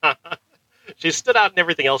 She stood out in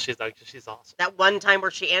everything else she's done because she's awesome. That one time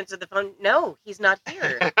where she answered the phone, no, he's not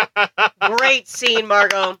here. Great scene,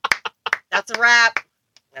 Margot. That's a wrap.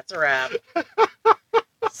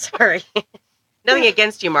 Sorry. Nothing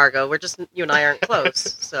against you, Margot. You and I aren't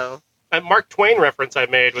close, so. That Mark Twain reference I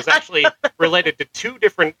made was actually related to two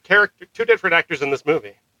different actors in this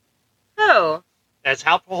movie. Oh. As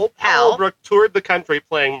Hal Holbrook toured the country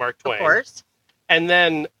playing Mark Twain. Of course. And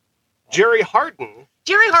then Jerry Hardin.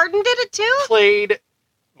 Jerry Hardin did it too? Played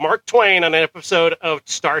Mark Twain on an episode of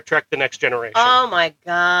Star Trek The Next Generation. Oh my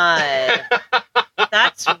God.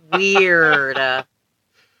 That's weird. So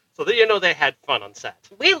So you know they had fun on set.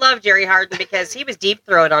 We love Jerry Hardin because he was Deep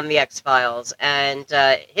Throat on the X-Files, and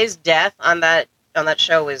his death on that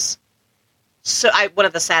show was one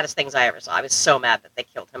of the saddest things I ever saw. I was so mad that they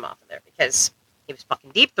killed him off of there because he was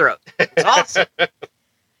fucking Deep Throat. It was awesome.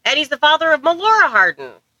 And he's the father of Melora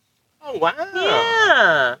Hardin. Oh, wow.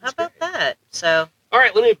 Yeah. How about that? So. All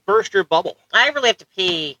right, let me burst your bubble. I really have to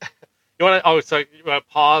pee. You want to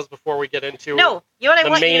pause before we get into no, you know what I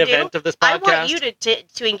want main you to event do? of this podcast? I want you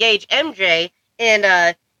to engage MJ in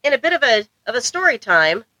a bit of a story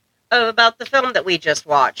time about the film that we just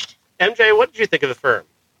watched. MJ, what did you think of The Firm?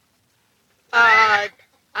 I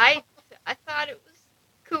thought it was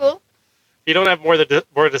cool. If you don't have more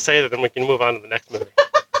to say, then we can move on to the next movie.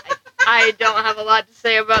 I don't have a lot to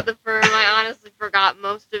say about The Firm. I honestly forgot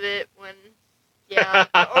most of it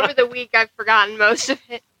over the week I've forgotten most of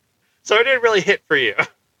it. So it didn't really hit for you.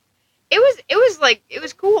 It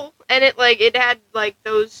was cool, and it had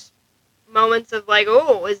those moments of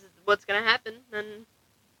what's gonna happen, and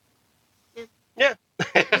yeah.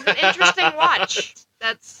 It was an interesting watch.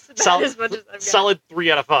 That's about as much as I've got. Solid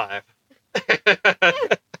 3 out of 5.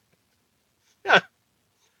 Yeah.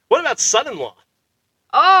 What about Son-in-Law?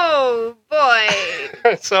 Oh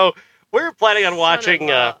boy. So we're planning on watching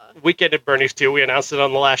Weekend at Bernie's 2. We announced it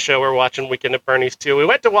on the last show. We're watching Weekend at Bernie's 2. We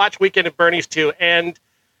went to watch Weekend at Bernie's 2, and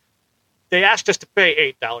they asked us to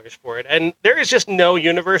pay $8 for it. And there is just no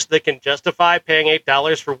universe that can justify paying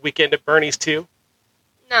 $8 for Weekend at Bernie's 2.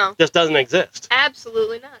 No. Just doesn't exist.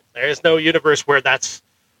 Absolutely not. There is no universe where that's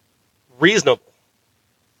reasonable.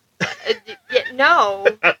 No.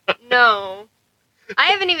 I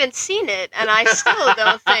haven't even seen it, and I still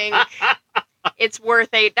don't think it's worth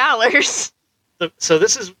 $8. So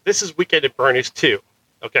this is Weekend at Bernie's 2.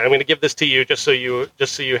 Okay, I'm going to give this to you just so you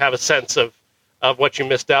have a sense of what you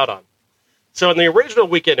missed out on. So in the original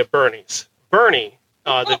Weekend at Bernie's, Bernie,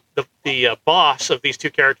 the boss of these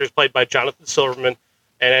two characters, played by Jonathan Silverman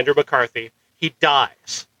and Andrew McCarthy, he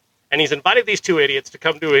dies, and he's invited these two idiots to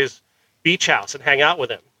come to his beach house and hang out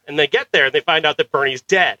with him. And they get there and they find out that Bernie's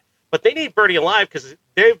dead, but they need Bernie alive because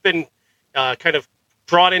they've been kind of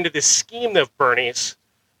drawn into this scheme of Bernie's.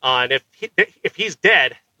 And if he's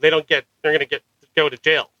dead, they're going to go to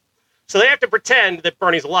jail. So they have to pretend that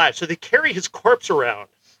Bernie's alive. So they carry his corpse around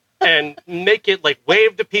and make it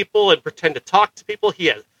wave to people and pretend to talk to people.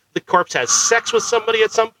 The corpse has sex with somebody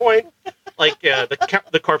at some point.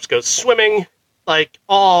 The corpse goes swimming.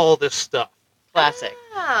 All this stuff. Classic.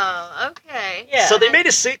 Oh, okay. Yeah. So they made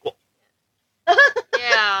a sequel.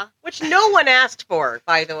 Yeah. Which no one asked for,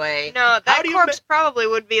 by the way. No, that corpse probably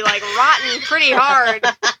would be rotten pretty hard by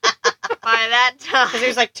that time. Because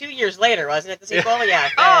it was 2 years later, wasn't it, the sequel? Yeah.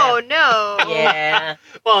 Oh, no. Yeah.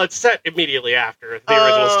 Well, it's set immediately after the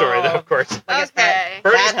original story, though, of course. Okay.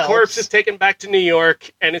 Bernie's corpse is taken back to New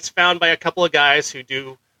York, and it's found by a couple of guys who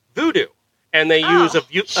do voodoo. And they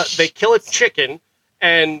they kill a chicken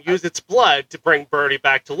and use its blood to bring Bernie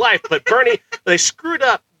back to life. But they screwed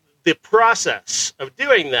up the process of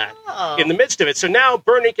doing that in the midst of it. So now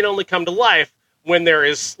Bernie can only come to life when there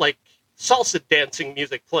is salsa dancing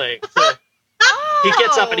music playing. So he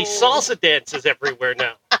gets up and he salsa dances everywhere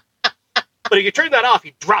now. But if you turn that off,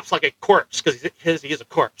 he drops like a corpse because he is a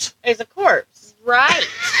corpse. He's a corpse. Right.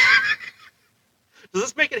 Does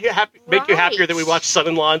this make you happier that we watch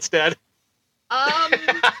Son-in-Law instead? I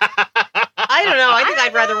don't know. I think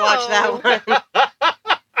I'd rather watch that one.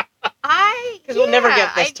 Because we'll never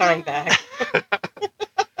get this time back.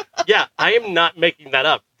 Yeah, I am not making that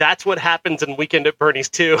up. That's what happens in Weekend at Bernie's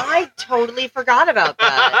 2. I totally forgot about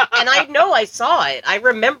that. And I know I saw it. I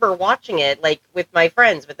remember watching it, with my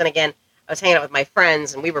friends. But then again, I was hanging out with my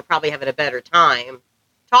friends, and we were probably having a better time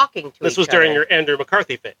talking to each other. This was during your Andrew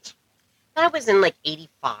McCarthy phase. That was in,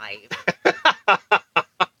 85.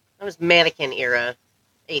 That was Mannequin era,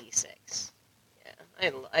 86.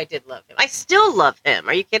 Yeah, I did love him. I still love him.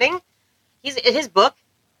 Are you kidding? His book.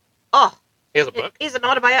 Oh, he has a book. He's an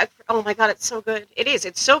autobiography. Oh my God, it's so good. It is.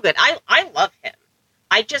 It's so good. I love him.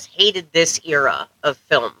 I just hated this era of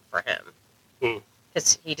film for him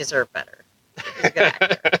because he deserved better. He's a good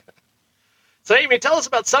actor. So, Amy, tell us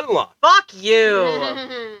about Son-in-Law. Fuck you,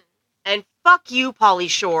 and fuck you, Pauly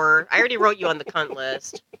Shore. I already wrote you on the cunt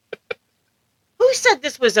list. Who said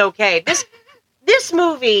this was okay? This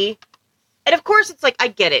movie, and of course it's I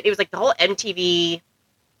get it. It was the whole MTV,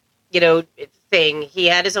 thing. He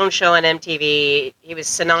had his own show on MTV. He was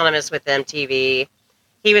synonymous with MTV.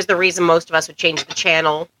 He was the reason most of us would change the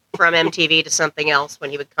channel from MTV to something else when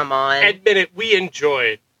he would come on. Admit it, we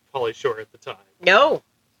enjoyed Pauly Shore at the time. No.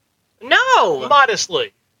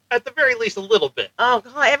 Modestly. At the very least, a little bit. Oh,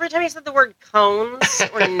 God. Every time he said the word cones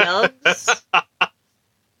or nugs.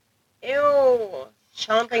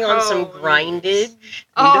 chomping on some grindage.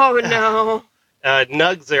 Oh no!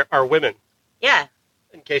 Nugs are women. Yeah.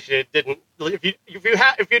 In case you didn't,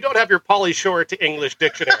 if you don't have your Pauly Shore to English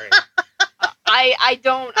dictionary. I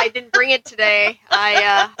didn't bring it today.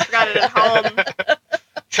 I forgot it at home.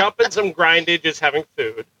 Chomping some grindage is having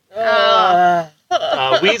food.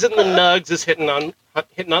 Wheezing the nugs is hitting on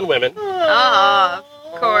women. Of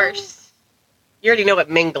course. You already know what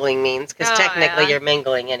mingling means, because technically you're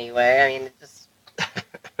mingling anyway. I mean,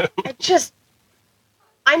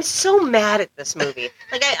 I'm so mad at this movie.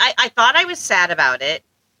 Like, I thought I was sad about it,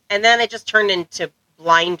 and then it just turned into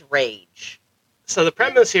blind rage. So the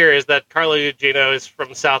premise here is that Carla Gugino is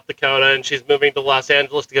from South Dakota, and she's moving to Los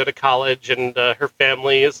Angeles to go to college, and her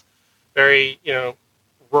family is very,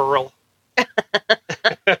 rural.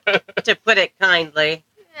 To put it kindly.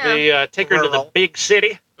 They take her to the big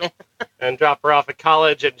city and drop her off at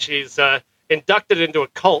college, and she's inducted into a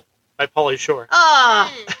cult by Pauly Shore.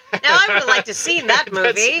 Oh, now I would have liked to see that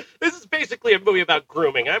movie. This is basically a movie about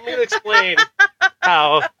grooming. I'm going to explain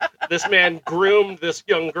how this man groomed this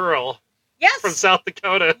young girl from South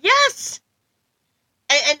Dakota. Yes!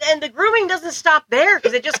 And the grooming doesn't stop there,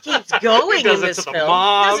 because it just keeps going in this film. He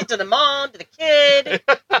does it to the mom, to the kid.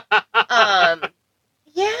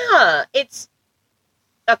 Yeah, it's...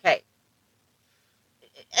 Okay.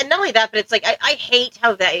 And not only that, but it's like, I hate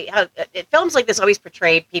how films like this always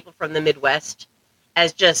portray people from the Midwest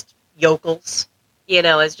as just yokels,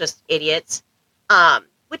 as just idiots.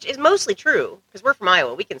 Which is mostly true, because we're from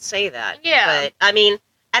Iowa, we can say that. Yeah. But, I mean,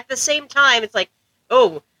 at the same time, it's like,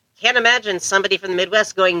 oh, can't imagine somebody from the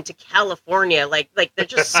Midwest going to California. Like they're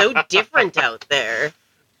just so different out there.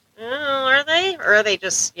 Oh, are they? Or are they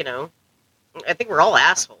just, I think we're all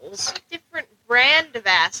assholes. Different brand of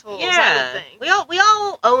assholes, yeah. I would think. We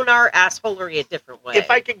all own our assholery a different way. If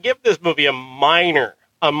I could give this movie a minor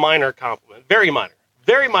compliment, very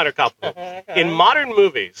minor compliment. In modern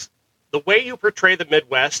movies, the way you portray the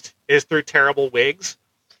Midwest is through terrible wigs.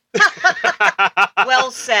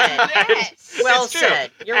 Well said. Yes. Well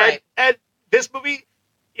said. You're right. And this movie,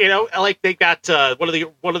 like they got one of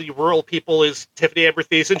the rural people is Tiffany Amber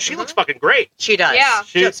Thiessen. She looks fucking great. She does. Yeah.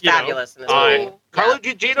 She looks fabulous in this movie. Carla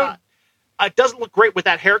Gugino doesn't look great with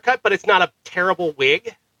that haircut, but it's not a terrible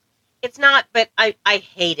wig. It's not, but I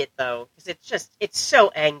hate it, though, because it's so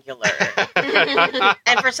angular.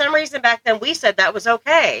 And for some reason back then we said that was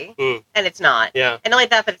okay, and it's not. Yeah. And not like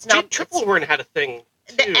that, but it's not. Jane Tripplehorn had a thing.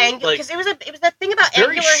 The angle, because it was that thing about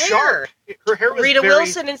angular sharp hair. Her hair was Rita very,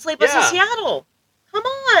 Wilson in Sleepless in Seattle. Come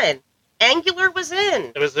on, angular was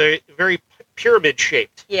in. It was very pyramid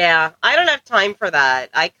shaped. Yeah, I don't have time for that.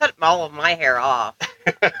 I cut all of my hair off.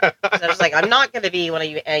 So I was like, I'm not going to be one of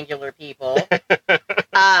you angular people.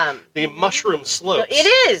 The mushroom slopes.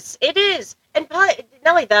 It is, and not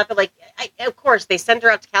only that, but of course, they send her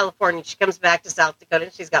out to California. She comes back to South Dakota,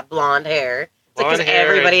 and she's got blonde hair. It's because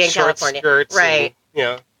everybody in California, right?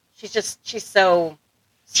 Yeah. She's so.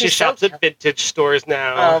 She shops at vintage stores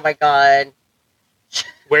now. Oh my god.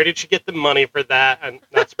 Where did she get the money for that? I'm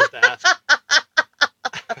not supposed to ask.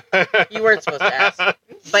 You weren't supposed to ask,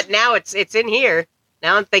 but now it's in here.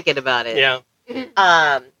 Now I'm thinking about it. Yeah.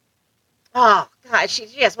 Oh god, she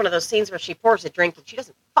has one of those scenes where she pours a drink and she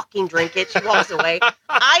doesn't fucking drink it. She walks away.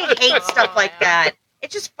 I hate stuff like that. It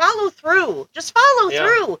just follow through. Just follow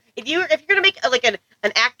through. If you're gonna make an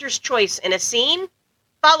actor's choice in a scene,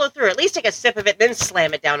 follow through. At least take a sip of it, then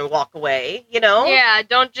slam it down and walk away. Yeah,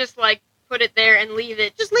 don't just put it there and leave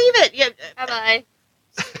it. Just leave it. Yeah. Bye-bye.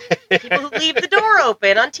 People who leave the door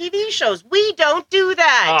open on TV shows. We don't do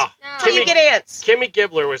that. No. You get ants. Kimmy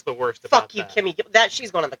Gibbler was the worst about Fuck you, Kimmy Gibbler.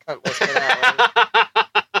 She's going on the cunt list for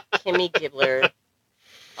that one. Kimmy Gibbler.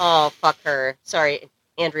 Oh, fuck her. Sorry,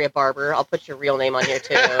 Andrea Barber. I'll put your real name on here,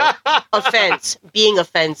 too. Offense. Being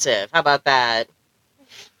offensive. How about that?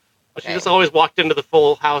 Okay. She just always walked into the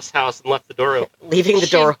Full House and left the door open. Leaving the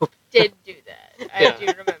door open. Did do that. I do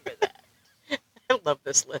remember that. I love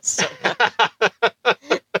this list so much.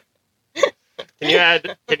 Can you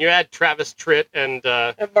add Travis Tritt and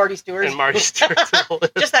Marty Stewart? And Marty Stewart to the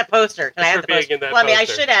list? Just that poster. Can I add the poster? Well, I mean, I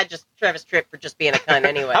should add just Travis Tritt for just being a cunt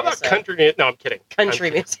anyway. How about country music? No, I'm kidding.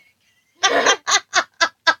 Country music.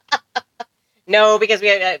 No, because we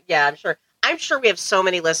have, I'm sure we have so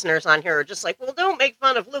many listeners on here who are just like, well, don't make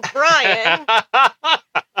fun of Luke Bryan.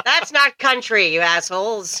 That's not country, you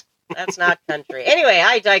assholes. That's not country. Anyway,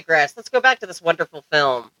 I digress. Let's go back to this wonderful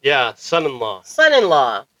film. Yeah, Son-in-Law.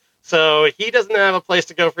 Son-in-Law. So he doesn't have a place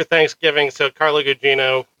to go for Thanksgiving, so Carla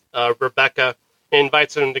Gugino, Rebecca,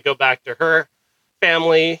 invites him to go back to her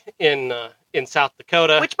family in South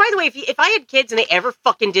Dakota. Which, by the way, if I had kids and they ever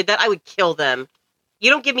fucking did that, I would kill them. You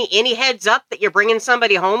don't give me any heads up that you're bringing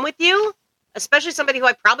somebody home with you, especially somebody who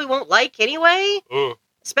I probably won't like anyway.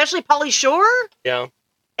 Especially Pauly Shore. Yeah.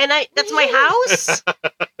 And that's my house.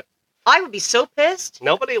 I would be so pissed.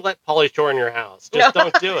 Nobody let Pauly Shore in your house. Just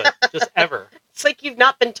don't do it. Just ever. It's like you've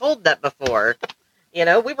not been told that before. You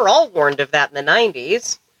know, we were all warned of that in the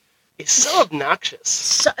 90s. It's so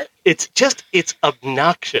obnoxious. It's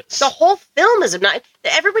obnoxious. The whole film is obnoxious.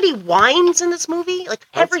 Everybody whines in this movie. Like,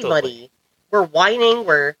 everybody. We're whining.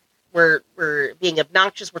 We're being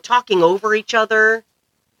obnoxious. We're talking over each other.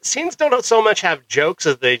 Scenes don't so much have jokes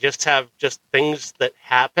as they just have things that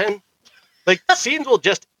happen. Like, scenes will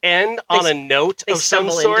just end on a note of some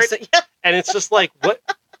sort. And it's just like,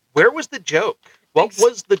 where was the joke? What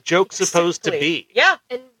was the joke supposed to be? Yeah.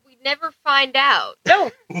 And we never find out.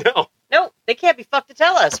 No. No. They can't be fucked to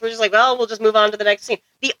tell us. We're just like, well, we'll just move on to the next scene.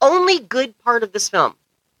 The only good part of this film,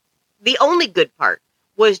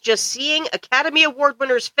 was just seeing Academy Award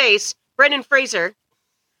winner's face, Brendan Fraser,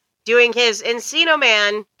 doing his Encino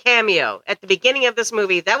Man cameo at the beginning of this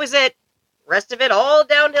movie. That was it. Rest of it all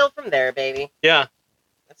downhill from there, baby. Yeah.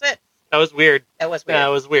 That's it. That was weird. Yeah, it was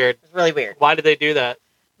really weird. Why did they do that?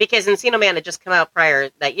 Because Encino Man had just come out prior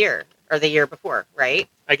that year, or the year before, right?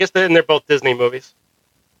 I guess then they're both Disney movies.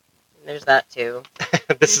 There's that too.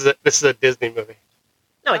 This is a Disney movie.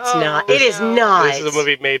 No, it's not. It is not. This is a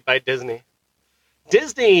movie made by Disney.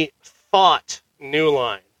 Disney fought New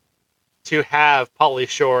Line to have Pauly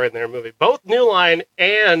Shore in their movie. Both New Line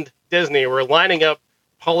and Disney were lining up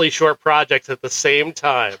Pauly Shore projects at the same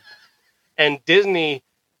time. And Disney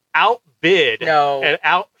outbid and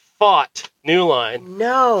outfought New Line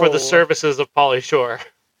for the services of Pauly Shore.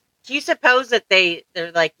 Do you suppose that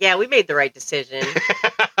they're like, yeah, we made the right decision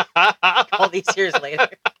all these years later?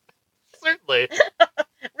 Certainly.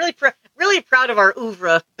 really proud of our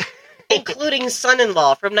oeuvre, including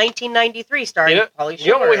Son-in-Law from 1993 starring Pauly Shore.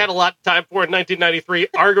 You know what we had a lot of time for in 1993?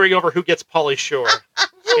 Arguing over who gets Pauly Shore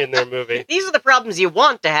in their movie. These are the problems you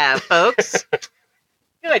want to have, folks.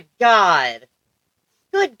 Good God.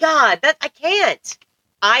 That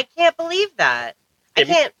I can't believe that. I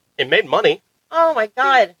can't. It made money. Oh my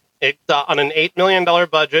God. It on an $8 million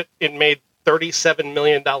budget, it made $37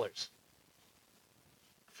 million.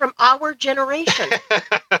 From our generation.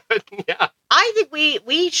 Yeah. I think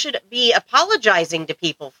we should be apologizing to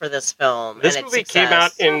people for this film. This movie came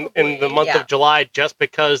out in the month of July just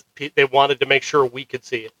because they wanted to make sure we could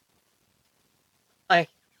see it.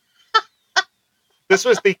 This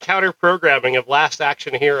was the counter-programming of Last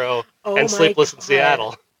Action Hero and Sleepless in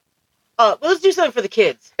Seattle. Well, let's do something for the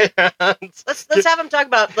kids. Let's have them talk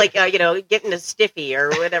about, like, getting a stiffy or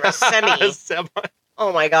whatever, semi.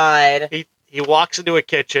 Oh my God. He walks into a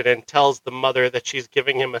kitchen and tells the mother that she's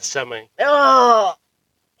giving him a semi. Oh,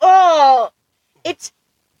 it's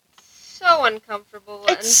so uncomfortable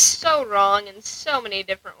and so wrong in so many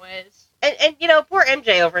different ways. And poor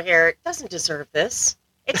MJ over here doesn't deserve this.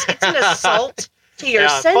 It's an assault to your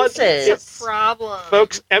senses. It's a problem.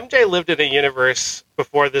 Folks, MJ lived in a universe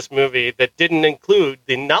before this movie that didn't include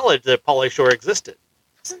the knowledge that Pauly Shore existed.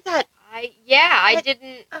 Wasn't that? I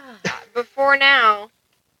didn't before now.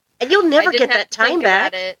 And you'll never get that time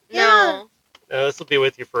back. No. No, this will be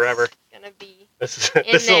with you forever. It's gonna be this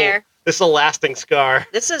is a lasting scar.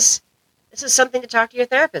 This is something to talk to your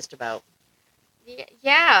therapist about.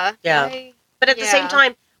 Yeah. But at the same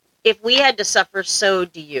time, if we had to suffer, so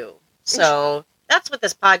do you. So that's what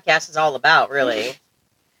this podcast is all about, really.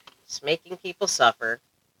 Just making people suffer.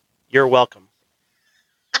 You're welcome.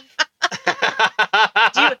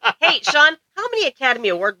 Hey, Sean, how many Academy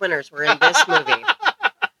Award winners were in this movie?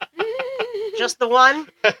 Just the one?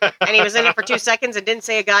 And he was in it for 2 seconds and didn't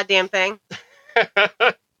say a goddamn thing?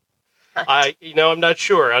 I'm not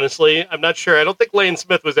sure, honestly. I'm not sure. I don't think Lane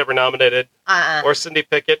Smith was ever nominated. Or Cindy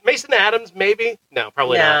Pickett. Mason Adams, maybe? No,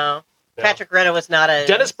 probably not. No. Patrick Retta was not a...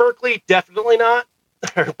 Dennis Berkeley, definitely not.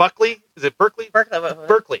 Or Buckley? Is it Berkeley?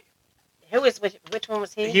 Berkeley. Which one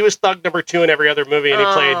was he? He was Thug number 2 in every other movie, and he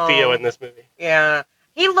played Theo in this movie. Yeah.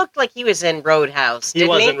 He looked like he was in Roadhouse, didn't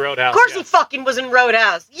he? He was in Roadhouse, Of course he fucking was in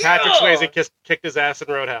Roadhouse. Yeah! Patrick Swayze kicked his ass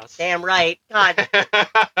in Roadhouse. Damn right. God.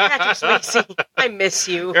 Patrick Swayze, I miss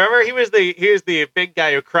you. Remember, he was the big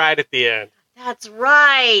guy who cried at the end. That's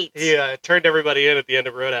right. He turned everybody in at the end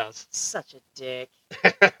of Roadhouse. Such a dick.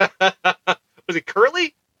 Was he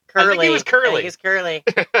Curly? Curly. I think he was Curly. He was Curly.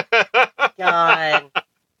 God.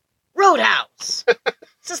 Roadhouse.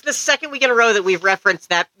 This is the second week in a row that we've referenced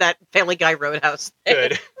that Family Guy Roadhouse thing.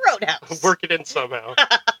 Good. Roadhouse. Work it in somehow.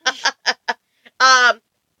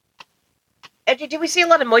 Did we see a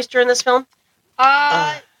lot of moisture in this film?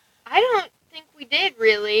 I don't think we did,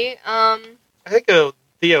 really. I think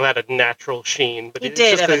Theo had a natural sheen, but He it's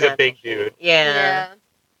did just have he's a natural big sheen. dude. Yeah.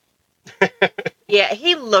 Yeah,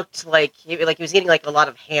 he looked like he was eating like a lot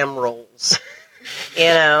of ham rolls. You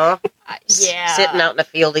know? Yeah. Sitting out in the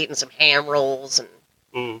field eating some ham rolls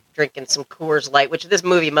and drinking some Coors Light, which this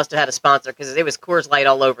movie must have had a sponsor because it was Coors Light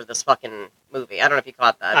all over this fucking movie. I don't know if you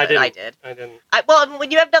caught that. I did. I didn't. Well,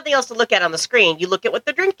 when you have nothing else to look at on the screen, you look at what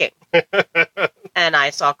they're drinking. And I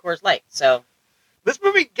saw Coors Light, so. This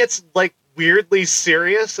movie gets, like, weirdly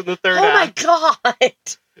serious in the third act. Oh my god!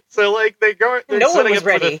 So, like, they're No one setting was up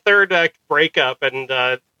ready. for the third act breakup, and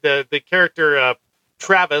the character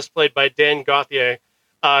Travis, played by Dan Gauthier,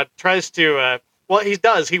 tries to... he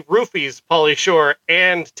does. He roofies Pauly Shore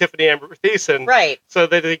and Tiffany Amber Thiessen, Right. so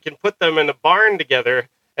that he can put them in a barn together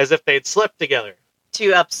as if they'd slept together.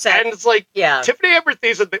 To upset. And it's like, Yeah. Tiffany Amber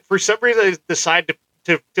Thiessen, for some reason, decide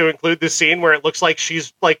to include this scene where it looks like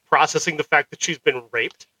she's, like, processing the fact that she's been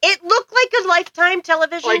raped. It looked like a Lifetime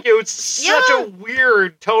television. Like, it was such a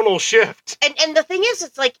weird tonal shift. And the thing is,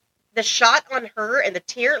 it's like the shot on her and the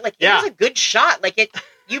tear, like it was a good shot. Like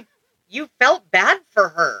you felt bad for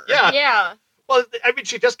her. Yeah. Yeah. Well, I mean,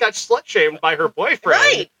 she just got slut-shamed by her boyfriend.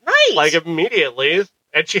 Right. Like, immediately.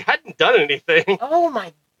 And she hadn't done anything. Oh,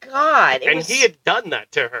 my God. And he had done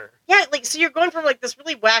that to her. Yeah, like, so you're going from, like, this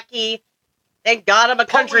really wacky, thank God I'm a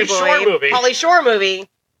country boy, Pauly Shore movie,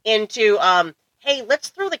 into, hey, let's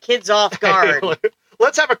throw the kids off guard.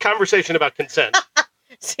 Let's have a conversation about consent.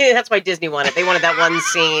 See, that's why Disney wanted. They wanted that one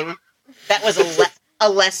scene. That was a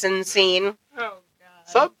lesson scene. Oh,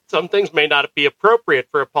 God. Some things may not be appropriate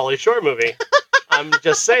for a Pauly Shore movie. I'm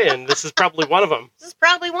just saying, this is probably one of them. This is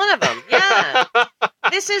probably one of them, yeah.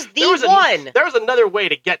 This is the one. There was another way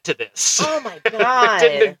to get to this. Oh, my God. It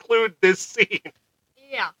didn't include this scene.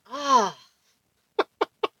 Yeah. Oh.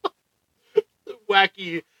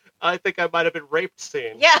 Wacky, I think I might have been raped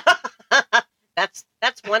scene. Yeah. That's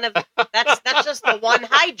one of that's just the one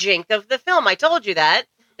hijink of the film. I told you that.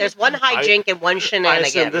 There's one hijink and one shenanigan. I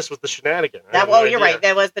assumed this was the shenanigan. You're right.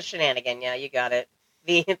 That was the shenanigan. Yeah, you got it.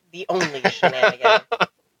 The only shenanigan.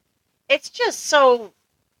 It's just so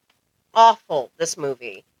awful, this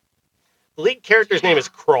movie. The lead character's name is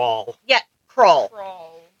Crawl. Yeah, Crawl.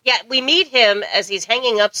 Crawl. Yeah, we meet him as he's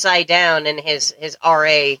hanging upside down in his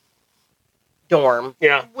RA dorm.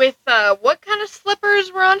 Yeah. With what kind of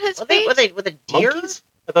slippers were on his feet? With a deer? Monkeys?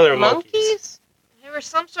 I thought they were monkeys. They were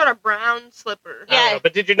some sort of brown slipper. I don't know,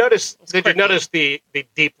 but did you notice the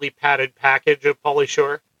deeply padded package of Pauly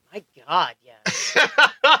Shore? My God, yes.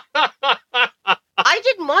 I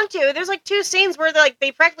didn't want to. There's like two scenes where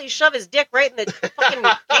they practically shove his dick right in the fucking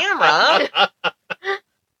camera.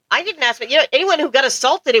 I didn't ask, but anyone who got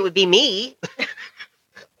assaulted, it would be me.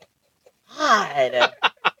 God.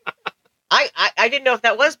 I didn't know if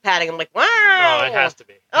that was padding. I'm like, wow. Oh, it has to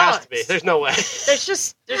be. It has to be. There's no way. There's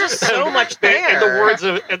just so much there.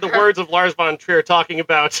 In the words of Lars von Trier talking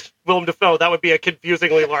about Willem Dafoe, that would be a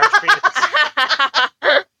confusingly large penis.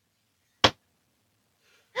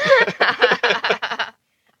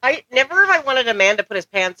 Never have I wanted a man to put his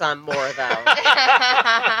pants on more, though.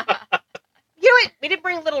 You know what? We didn't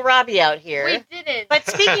bring little Robbie out here. We didn't. But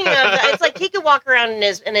speaking of, it's like he could walk around in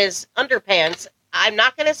his underpants. I'm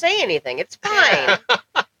not going to say anything. It's fine.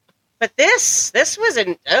 But this was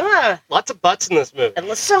lots of butts in this movie. And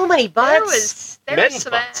so many butts. There Men's was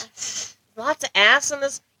some butts. ass. Lots of ass in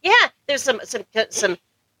this. Yeah, there's some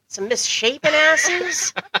misshapen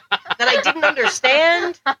asses that I didn't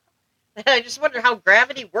understand. And I just wonder how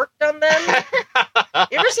gravity worked on them.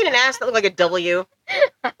 You ever seen an ass that looked like a W?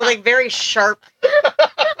 With like very sharp.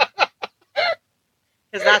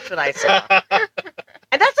 Because that's what I saw.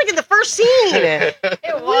 And that's like in the first scene. It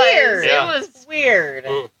was. Weird. It was weird.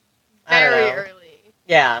 very early.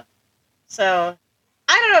 Yeah. So,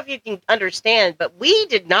 I don't know if you can understand, but we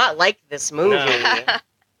did not like this movie. No.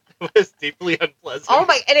 It was deeply unpleasant. Oh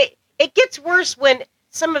my, and it gets worse when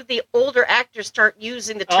some of the older actors start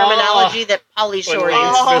using the terminology that Pauly Shore When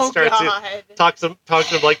uses. Lane Smith starts God. talks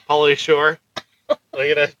to him like Pauly Shore.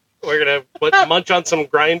 We're gonna munch on some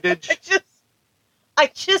grindage.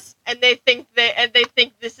 I just and they think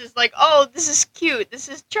this is like, oh, this is cute, this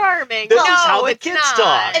is charming. This no, is how the it's kids not.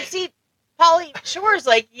 talk. and see, Pauly Shore's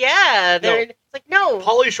like, yeah, it's like no.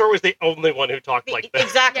 Pauly Shore was the only one who talked like that.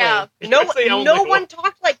 Exactly. Yeah. No, That's the only no one. one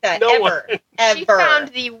talked like that No ever. one. Ever. She found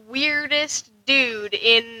the weirdest dude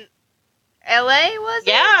in LA, was it?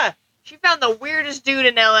 Yeah. She found the weirdest dude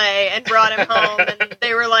in LA and brought him home, and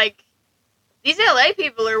they were like, these LA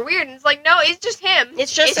people are weird. And it's like, no, it's just him.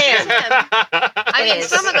 It's just him. I mean, is.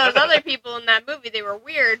 some of those other people in that movie, they were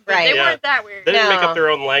weird, but Right. they Yeah. weren't that weird. They didn't make No. up their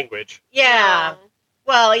own language. Yeah.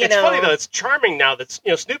 Well, it's funny though. It's charming now that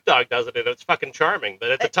Snoop Dogg does it, and it's fucking charming.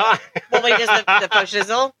 But at the time, well, when he does the faux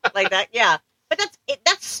shizzle like that, yeah. But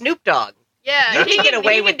that's Snoop Dogg. Yeah, you can get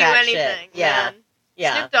away with that anything, shit. Yeah,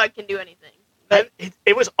 yeah. Snoop Dogg can do anything. But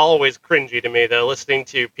it was always cringy to me though, listening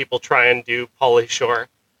to people try and do Pauly Shore.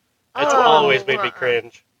 It's always made me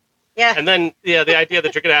cringe. Yeah. And then the idea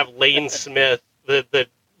that you're gonna have Lane Smith, the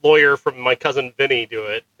lawyer from My Cousin Vinny, do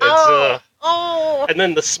it. It's, and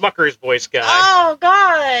then the Smucker's voice guy. Oh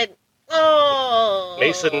God. Oh.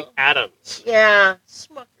 Mason Adams. Yeah.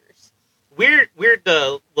 Smuckers. Weird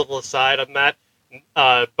little aside on that.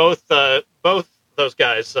 Both those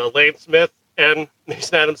guys, Lane Smith and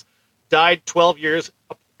Mason Adams, died 12 years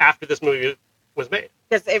after this movie was made.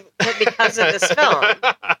 Because of this film.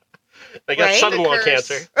 They got son-in-law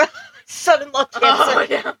cancer. Son-in-law cancer. Oh,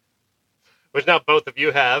 no. Which now both of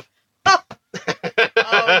you have. Oh,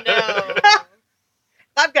 no.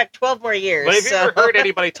 I've got 12 more years. But have you ever heard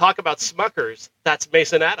anybody talk about Smuckers? That's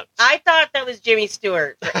Mason Adams. I thought that was Jimmy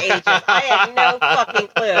Stewart for ages. I had no fucking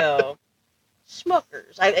clue.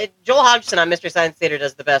 Smuckers. Joel Hodgson on Mystery Science Theater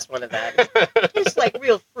does the best one of that. It's like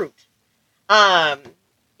real fruit.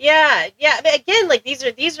 Yeah. But again, like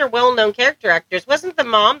these are well-known character actors. Wasn't the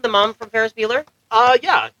mom from Ferris Bueller?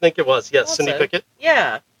 Yeah, I think it was. Yes, Also, Cindy Pickett.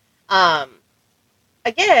 Yeah.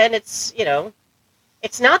 Again, it's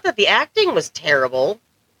it's not that the acting was terrible.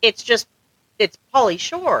 It's Pauly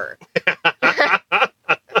Shore,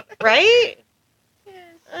 right?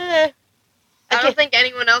 I don't think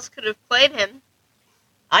anyone else could have played him.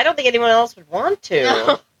 I don't think anyone else would want to.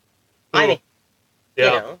 No. I mean,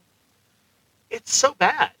 yeah. It's so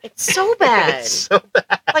bad. It's so bad. It's so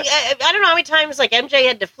bad. Like I don't know how many times like MJ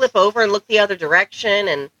had to flip over and look the other direction,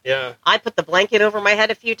 and I put the blanket over my head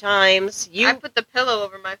a few times. I put the pillow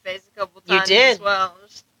over my face a couple times. You did as well.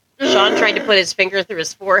 Sean tried to put his finger through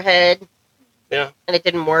his forehead. Yeah, and it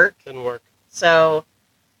didn't work. Didn't work. So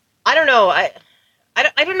I don't know. I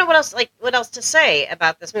don't know what else to say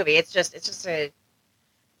about this movie. It's just a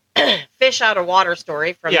fish out of water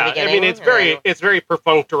story from the beginning. I mean it's very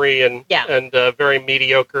perfunctory and very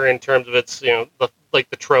mediocre in terms of its the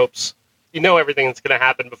tropes. You know everything that's going to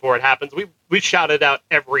happen before it happens. We shouted out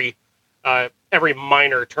every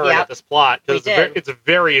minor turn at this plot because it's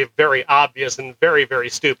very, very obvious and very, very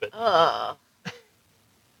stupid.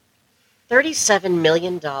 $37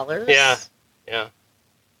 million. Yeah.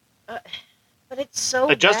 But it's so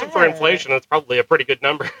adjusted bad. for inflation. That's probably a pretty good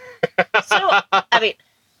number. So I mean,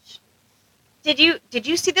 did you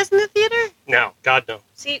see this in the theater? No, God no.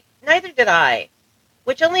 See, neither did I.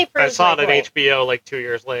 Which only proves I saw it my on point. HBO like 2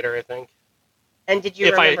 years later, I think. And did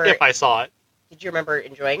you remember? If I saw it. Did you remember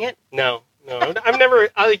enjoying it? No. I've never.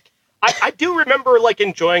 I do remember like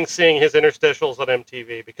enjoying seeing his interstitials on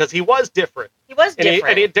MTV because he was different. He was different.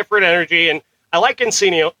 And he had different energy. And I like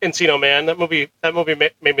Encino Man. That movie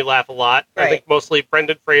made me laugh a lot. Right. I think mostly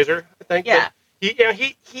Brendan Fraser. I think. Yeah. But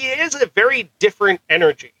he is a very different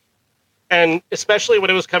energy. And especially when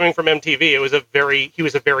it was coming from MTV, he was a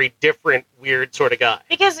very different, weird sort of guy.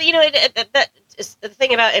 Because that is the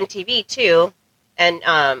thing about MTV too, and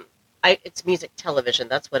it's music television.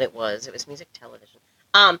 That's what it was. It was music television.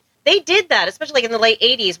 They did that, especially like in the late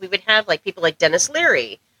 '80s. We would have like people like Dennis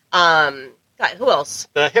Leary. God, who else?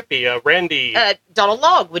 The hippie, Randy. Donald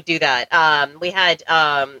Logue would do that. We had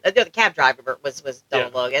the cab driver was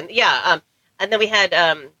Donald Logue, and and then we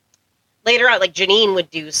had. Later on, like Janine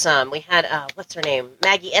would do some. We had, what's her name?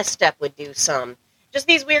 Maggie Estep would do some. Just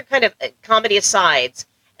these weird kind of comedy asides.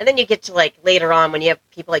 And then you get to like later on when you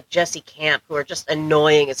have people like Jesse Camp who are just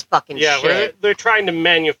annoying as fucking shit. Yeah, they're trying to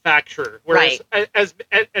manufacture. Whereas, as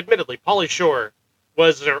admittedly, Pauly Shore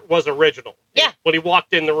was original. Yeah. When he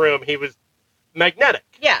walked in the room, he was magnetic.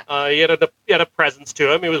 Yeah. He had a presence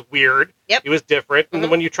to him. He was weird. Yep. He was different. Mm-hmm.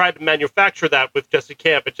 And when you tried to manufacture that with Jesse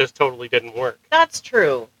Camp, it just totally didn't work. That's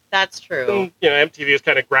true. And, MTV was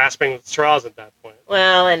kind of grasping at straws at that point.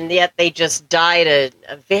 Well, and yet they just died a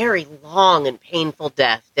very long and painful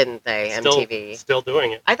death, didn't they, MTV? Still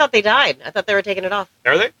doing it. I thought they died. I thought they were taking it off.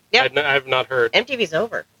 Are they? Yeah. I have not heard. MTV's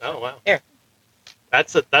over. Oh, wow. Here.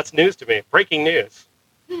 That's news to me. Breaking news.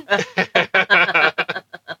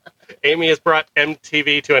 Amy has brought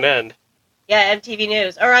MTV to an end. Yeah, MTV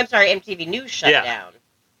News. Or, I'm sorry, MTV News shut down.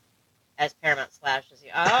 As Paramount slashes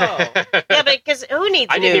you. Oh. Yeah, but because who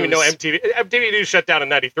needs news? I didn't even know MTV News shut down in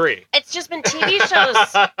 93. It's just been TV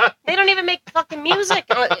shows. They don't even make fucking music.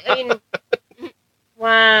 I mean,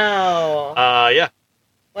 wow. Yeah.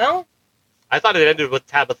 Well. I thought it ended with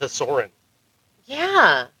Tabitha Soren.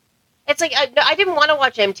 Yeah. It's like, I didn't want to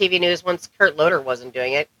watch MTV News once Kurt Loder wasn't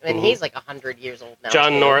doing it. I mean, he's like 100 years old now.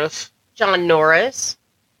 John Norris.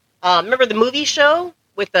 Remember the movie show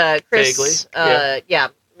with Chris? Vaguely. Yeah,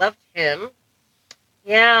 loved him.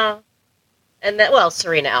 Yeah. And that, well,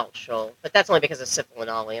 Serena Altschul, but that's only because of Syphil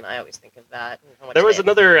and Ollie, and I always think of that. There was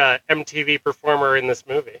another MTV performer in this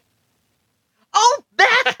movie. Oh,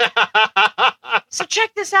 Beth! So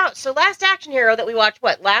check this out. So Last Action Hero that we watched,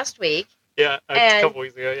 last week? Yeah, a couple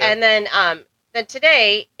weeks ago, yeah. And then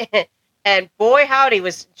today, and boy howdy,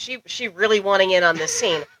 was she really wanting in on this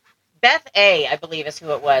scene. Beth A, I believe is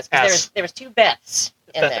who it was. Because there was two Beths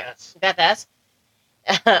in Beth there. S. Beth S.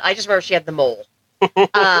 I just remember she had the mole.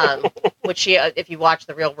 Which she, if you watch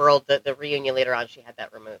The Real World, the reunion later on, she had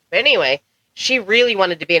that removed. But anyway, she really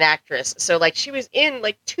wanted to be an actress. So, she was in,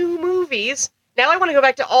 2 movies. Now I want to go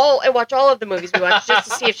back to watch all of the movies we watched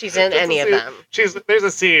just to see if she's in any of them. There's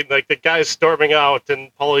a scene, the guy's storming out,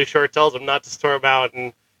 and Pauly Shore tells him not to storm out,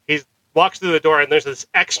 and he walks through the door, and there's this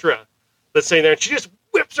extra that's sitting there, and she just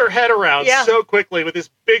whips her head around so quickly with this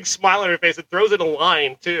big smile on her face and throws in a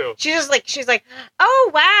line, too. She's like,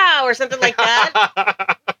 oh, wow, or something like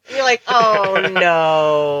that. And you're like, oh,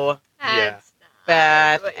 no. That's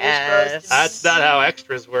Beth S. That's not how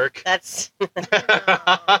extras work. That's...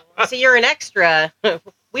 See, you're an extra.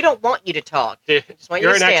 We don't want you to talk. We just want you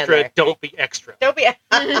You're to an stand extra. there. Don't be extra. Don't be...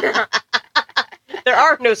 There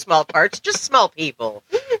are no small parts, just small people.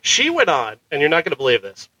 She went on, and you're not going to believe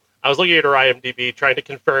this. I was looking at her IMDb trying to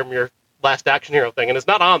confirm your Last Action Hero thing, and it's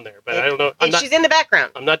not on there, but I don't know. She's in the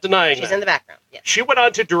background. I'm not denying She's that. in the background, yes. She went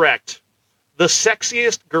on to direct The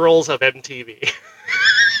Sexiest Girls of MTV.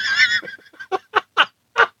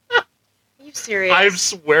 Are you serious? I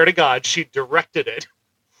swear to God, she directed it.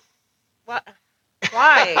 What?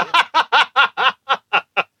 Why?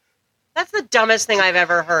 That's the dumbest thing I've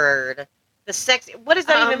ever heard. The sexy... What does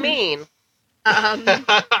that even mean?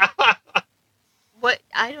 What?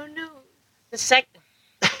 I don't know. The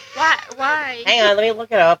Why? Hang on, let me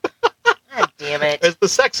look it up. God damn it. It's the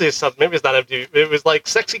sexiest stuff. Maybe it's not MTV. It was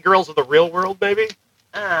Sexy Girls of the Real World, maybe?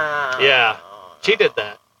 Oh. Yeah. She did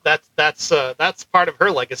that. That's part of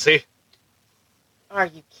her legacy. Are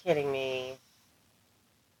you kidding me?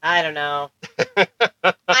 I don't know.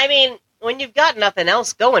 I mean, when you've got nothing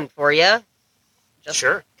else going for you, just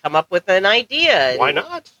Sure. come up with an idea. Why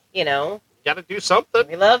not? You know. Got to do something.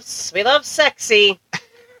 We love sexy.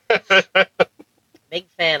 Big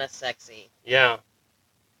fan of sexy. Yeah.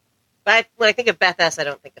 But when I think of Beth S., I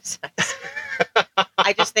don't think of sex.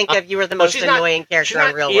 I just think of you were the most annoying character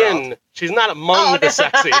on Real World. She's not among the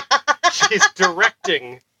sexy. She's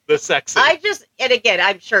directing the sexy. And again,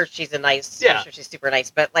 I'm sure she's I'm sure she's super nice,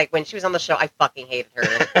 but when she was on the show, I fucking hated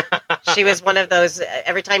her. She was one of those,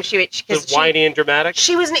 every time she whiny and dramatic?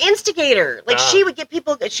 She was an instigator. She would get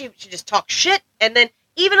people, she just talk shit, and then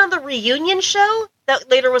even on the reunion show that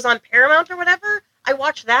later was on Paramount or whatever, I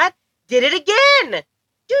watched that, did it again.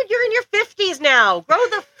 Dude, you're in your 50s now. Grow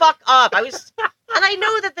the fuck up. And I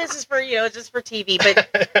know that this is for, it's just for TV, but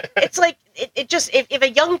it's if a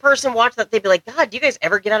young person watched that, they'd be like, God, do you guys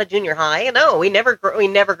ever get out of junior high? No, we never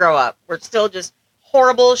grow up. We're still just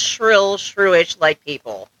horrible, shrill, shrewish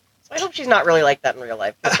people. So I hope she's not really like that in real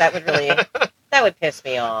life, because that would piss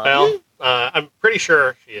me off. Well, I'm pretty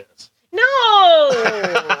sure she is. No!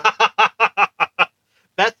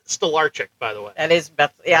 Beth Stolarczyk, by the way. That is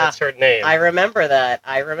Beth, yeah. That's her name. I remember that.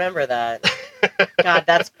 God,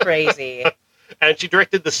 that's crazy. And she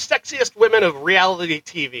directed The Sexiest Women of Reality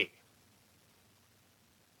TV.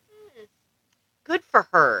 Good for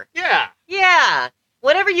her. Yeah. Yeah.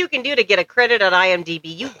 Whatever you can do to get a credit on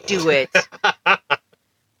IMDb, you do it.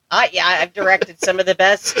 I've directed some of the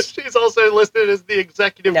best. She's also listed as the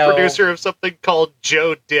executive producer of something called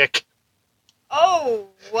Joe Dick. Oh,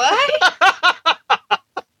 what?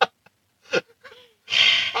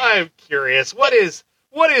 I'm curious. What is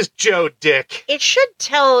Joe Dick? It should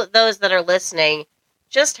tell those that are listening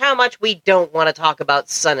just how much we don't want to talk about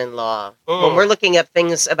son-in-law when we're looking up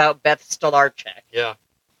things about Beth Stolarczyk. Yeah.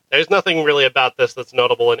 There's nothing really about this that's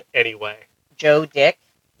notable in any way. Joe Dick?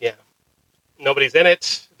 Yeah. Nobody's in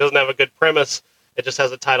it. It doesn't have a good premise. It just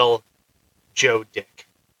has a title, Joe Dick.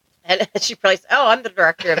 And she probably said, I'm the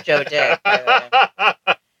director of Joe Dick.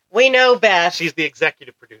 We know Beth. She's the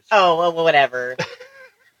executive producer. Oh, well, whatever.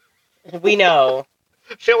 We know.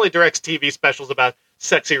 She only directs TV specials about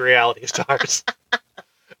sexy reality stars.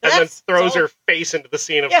 And then throws her face into the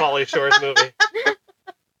scene of Pauly Shore's movie.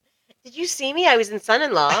 Did you see me? I was in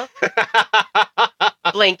Son-in-Law.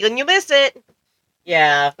 Blink and you miss it.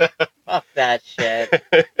 Yeah. Fuck that shit.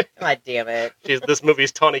 God damn it. This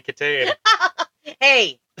movie's Tawny Kitaen.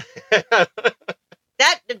 Hey.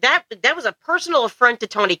 That was a personal affront to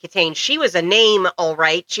Tawny Kitaen. She was a name, all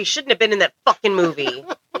right. She shouldn't have been in that fucking movie.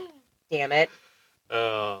 Damn it.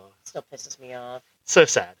 Oh. still pisses me off. So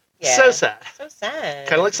sad. Yeah. So sad. So sad.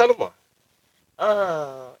 Kind of like Son-in-Law.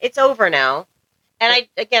 Oh, it's over now. And I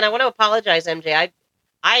want to apologize, MJ.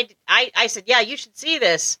 I said, yeah, you should see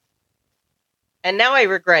this. And now I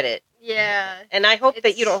regret it. Yeah. And I hope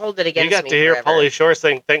that you don't hold it against me. You got to hear forever. Pauly Shore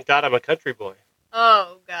saying, "Thank God I'm a country boy."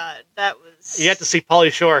 Oh God, that was. You had to see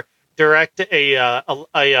Pauly Shore direct a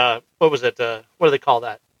what was it? What do they call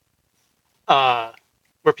that?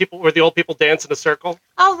 Where the old people dance in a circle.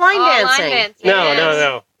 Oh, line dancing. Line dancing. No, yes.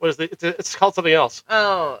 no. What is it? It's called something else.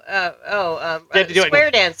 Square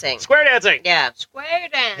dancing. Square dancing. Yeah. Square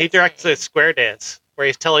dance. He directs a square dance where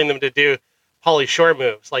he's telling them to do Pauly Shore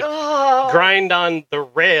moves, like grind on the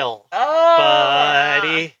rail,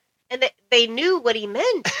 buddy. And they knew what he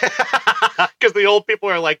meant. Because the old people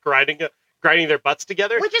are like grinding their butts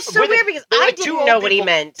together. Which is so weird because I didn't know what he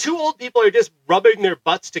meant. Two old people are just rubbing their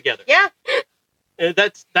butts together. Yeah. And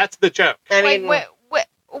that's the joke. I mean,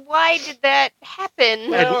 why did that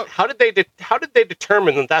happen? And how did they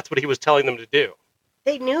determine that that's what he was telling them to do?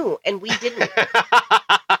 They knew, and we didn't.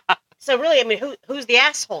 So really, I mean, who's the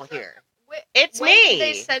asshole here? It's when me. Did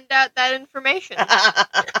they send out that information?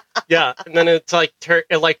 Yeah, and then it's like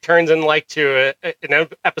it turns in like to an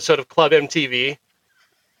episode of Club MTV.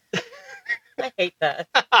 I hate that.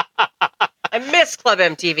 I miss Club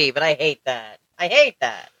MTV, but I hate that.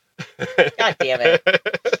 God damn it.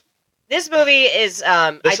 This movie is...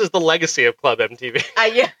 this is the legacy of Club MTV.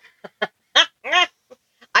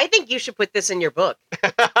 I think you should put this in your book.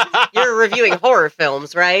 You're reviewing horror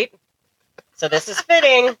films, right? So this is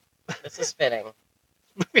fitting. It's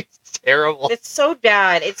terrible. It's so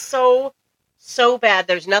bad. It's so bad.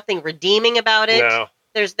 There's nothing redeeming about it. No.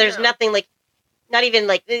 There's nothing like... Not even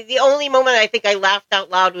like... The only moment I think I laughed out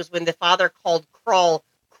loud was when the father called Crawl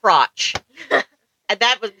crotch. And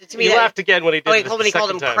that was, to me... You laughed again when he did when he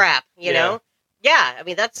called him time. crap, you know? Yeah, I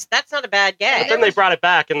mean, that's not a bad gag. But then they brought it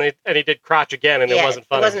back, and he did crotch again, and it wasn't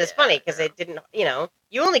funny. It wasn't as funny, because it didn't,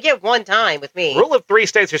 you only get one time with me. Rule of 3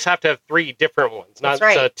 states, you just have to have 3 different ones, not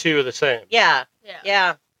 2 of the same. Yeah.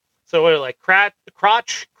 So what, like,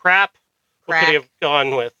 crotch, crap? What could he have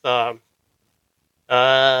gone with? I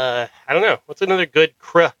don't know. What's another good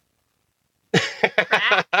Crack.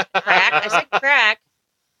 I said crack.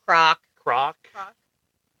 Croc. Croc.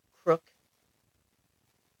 Crook.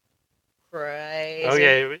 Crazy.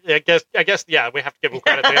 Okay, I guess, yeah, we have to give him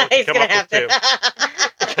credit. They only come up with 2.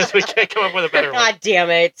 Because we can't come up with a better one. God damn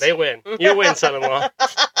it. They win. You win, son-in-law.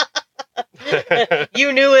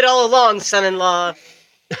 You knew it all along, son-in-law.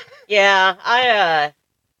 Yeah,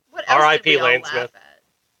 What else R.I.P. did we all Lane laugh Smith. at?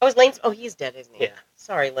 Oh, is Lane... Oh, he's dead, isn't he? Yeah.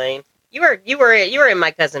 Sorry, Lane. You were in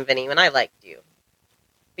My Cousin Vinny when I liked you.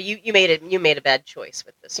 But you made a bad choice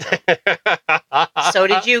with this film. So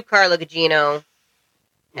did you, Carla Gugino,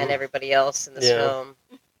 and everybody else in this film.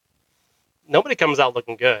 Nobody comes out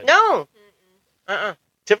looking good. No.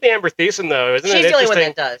 Tiffany Amber Thiessen, though, isn't it She's the only one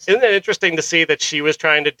interesting? that does. Isn't it interesting to see that she was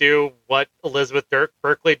trying to do what Elizabeth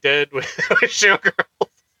Berkley did with Showgirls?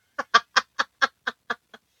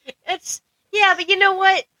 But you know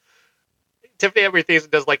what? Tiffany Amber Thiessen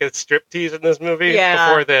does like a striptease in this movie Yeah.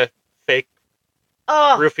 before the fake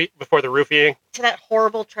before the roofing. To that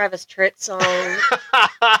horrible Travis Tritt song,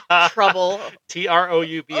 Trouble. Trouble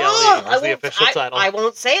is the official title. I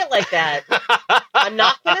won't say it like that. I'm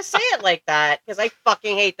not going to say it like that, because I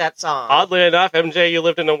fucking hate that song. Oddly enough, MJ, you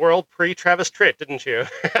lived in a world pre-Travis Tritt, didn't you?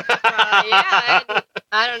 I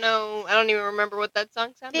don't know. I don't even remember what that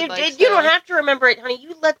song sounded like. You don't have to remember it, honey.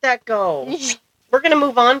 You let that go. We're going to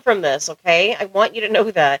move on from this, okay? I want you to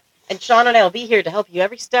know that. And Sean and I will be here to help you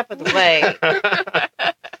every step of the way.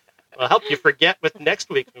 I'll help you forget with next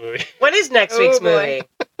week's movie. What is next week's movie?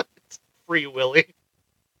 It's Free Willy.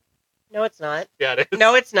 No, it's not. Yeah, it is.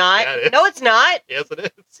 No, it's not. Yeah, it is. No, it's not. Yes, it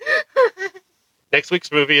is. Next week's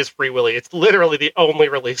movie is Free Willy. It's literally the only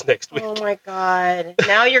release next week. Oh, my God.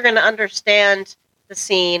 Now you're going to understand the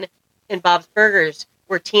scene in Bob's Burgers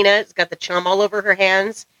where Tina's got the chum all over her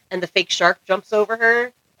hands and the fake shark jumps over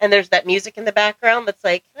her. And there's that music in the background that's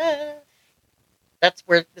like, That's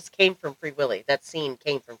where this came from, Free Willy. That scene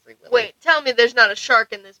came from Free Willy. Wait, tell me there's not a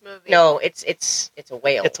shark in this movie. No, it's a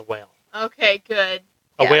whale. It's a whale. Okay, good.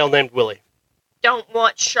 A whale named Willy. Don't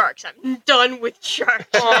want sharks. I'm done with sharks.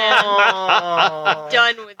 Aww.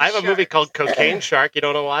 Done with I have a movie called Cocaine Shark. You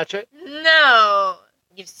don't want to watch it? No.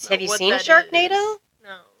 Have you What seen that Sharknado? is.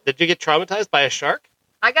 No. Did you get traumatized by a shark?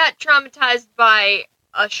 I got traumatized by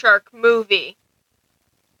a shark movie.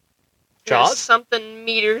 Jaws? There's something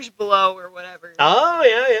meters below or whatever. Oh,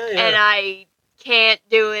 yeah. And I can't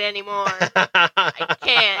do it anymore. I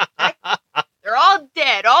can't. They're all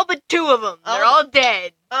dead. All but 2 of them. They're all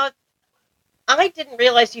dead. I'm I didn't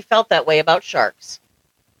realize you felt that way about sharks.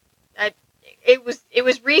 It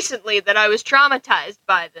was recently that I was traumatized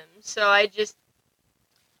by them, so I guess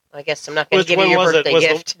I'm not going to give you your birthday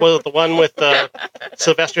gift. Was it the one with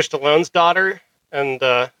Sylvester Stallone's daughter, and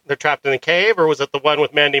they're trapped in a cave, or was it the one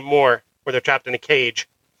with Mandy Moore, where they're trapped in a cage?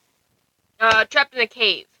 Trapped in a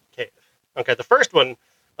cave. Cave. Okay, the first one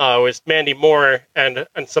was Mandy Moore and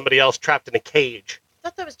somebody else trapped in a cage. I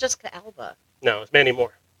thought that was Jessica Alba. No, it was Mandy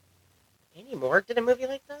Moore. Mandy Moore did a movie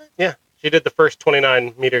like that? Yeah, she did the first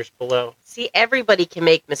 29 meters below. See, everybody can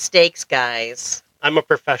make mistakes, guys. I'm a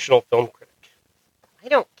professional film critic. I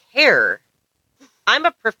don't care. I'm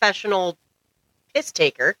a professional piss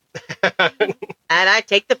taker. And I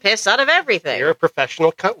take the piss out of everything. You're a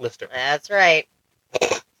professional cunt lister. That's right.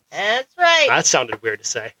 That's right. That sounded weird to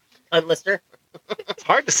say. Cunt lister. It's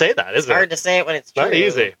hard to say that, isn't it? It's hard to say it when it's true. Not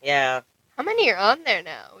easy. Yeah. How many are on there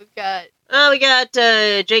now? We've got... We got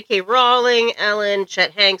J.K. Rowling, Ellen,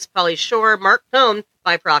 Chet Hanks, Pauly Shore, Mark Cohn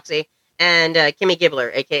by proxy, and Kimmy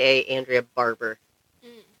Gibbler, a.k.a. Andrea Barber.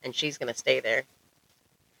 And she's going to stay there.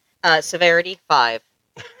 Severity, 5.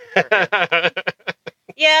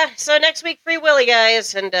 Yeah, so next week, Free Willy,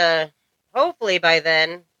 guys, and hopefully by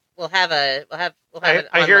then we'll have an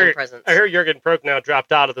online presence. I hear Jurgen Prochnow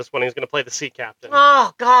dropped out of this one. He's going to play the sea captain.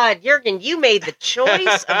 Oh God, Jurgen, you made the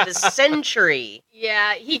choice of the century.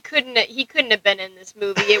 Yeah, he couldn't have been in this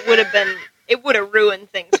movie. It would have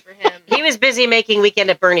ruined things for him. He was busy making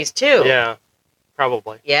Weekend at Bernie's too. Yeah,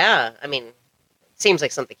 probably. Yeah, I mean, it seems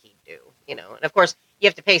like something he'd do, you know. And of course, you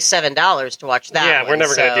have to pay $7 to watch that. Yeah, we're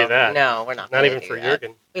never going to do that. No, we're not. Not even for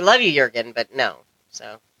Jurgen. We love you, Jurgen, but no.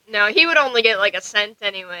 So. No, he would only get like a cent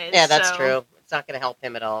anyways. Yeah, that's true. It's not going to help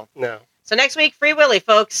him at all. No. So next week, Free Willy,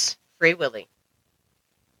 folks. Free Willy.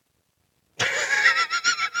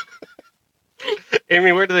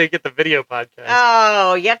 Amy, where do they get the video podcast?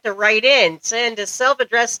 Oh, you have to write in. Send a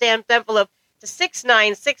self-addressed stamped envelope to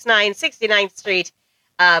 6969 69th Street,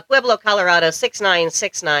 Pueblo, Colorado,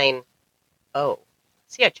 69690.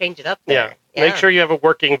 See, I changed it up there. Yeah. Make sure you have a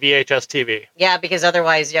working VHS TV. Yeah, because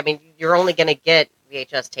otherwise, I mean, you're only going to get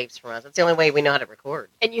VHS tapes from us. That's the only way we know how to record.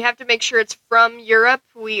 And you have to make sure it's from Europe.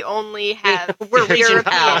 We only have we're region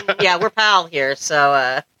PAL. Yeah, we're PAL here,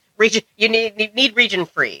 so region. You need region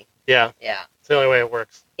free. Yeah. Yeah. It's the only way it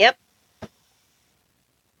works. Yep.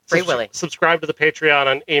 Free Willy. Subscribe to the Patreon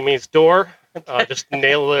on Amy's door. Just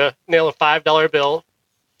nail a $5 bill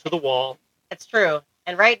to the wall. That's true.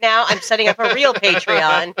 And right now, I'm setting up a real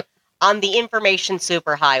Patreon on the information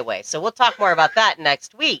superhighway. So we'll talk more about that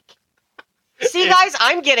next week. See, guys,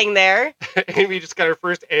 I'm getting there. Amy just got her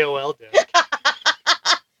first AOL disc.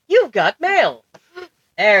 You've got mail.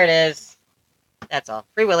 There it is. That's all.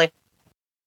 Free Willy.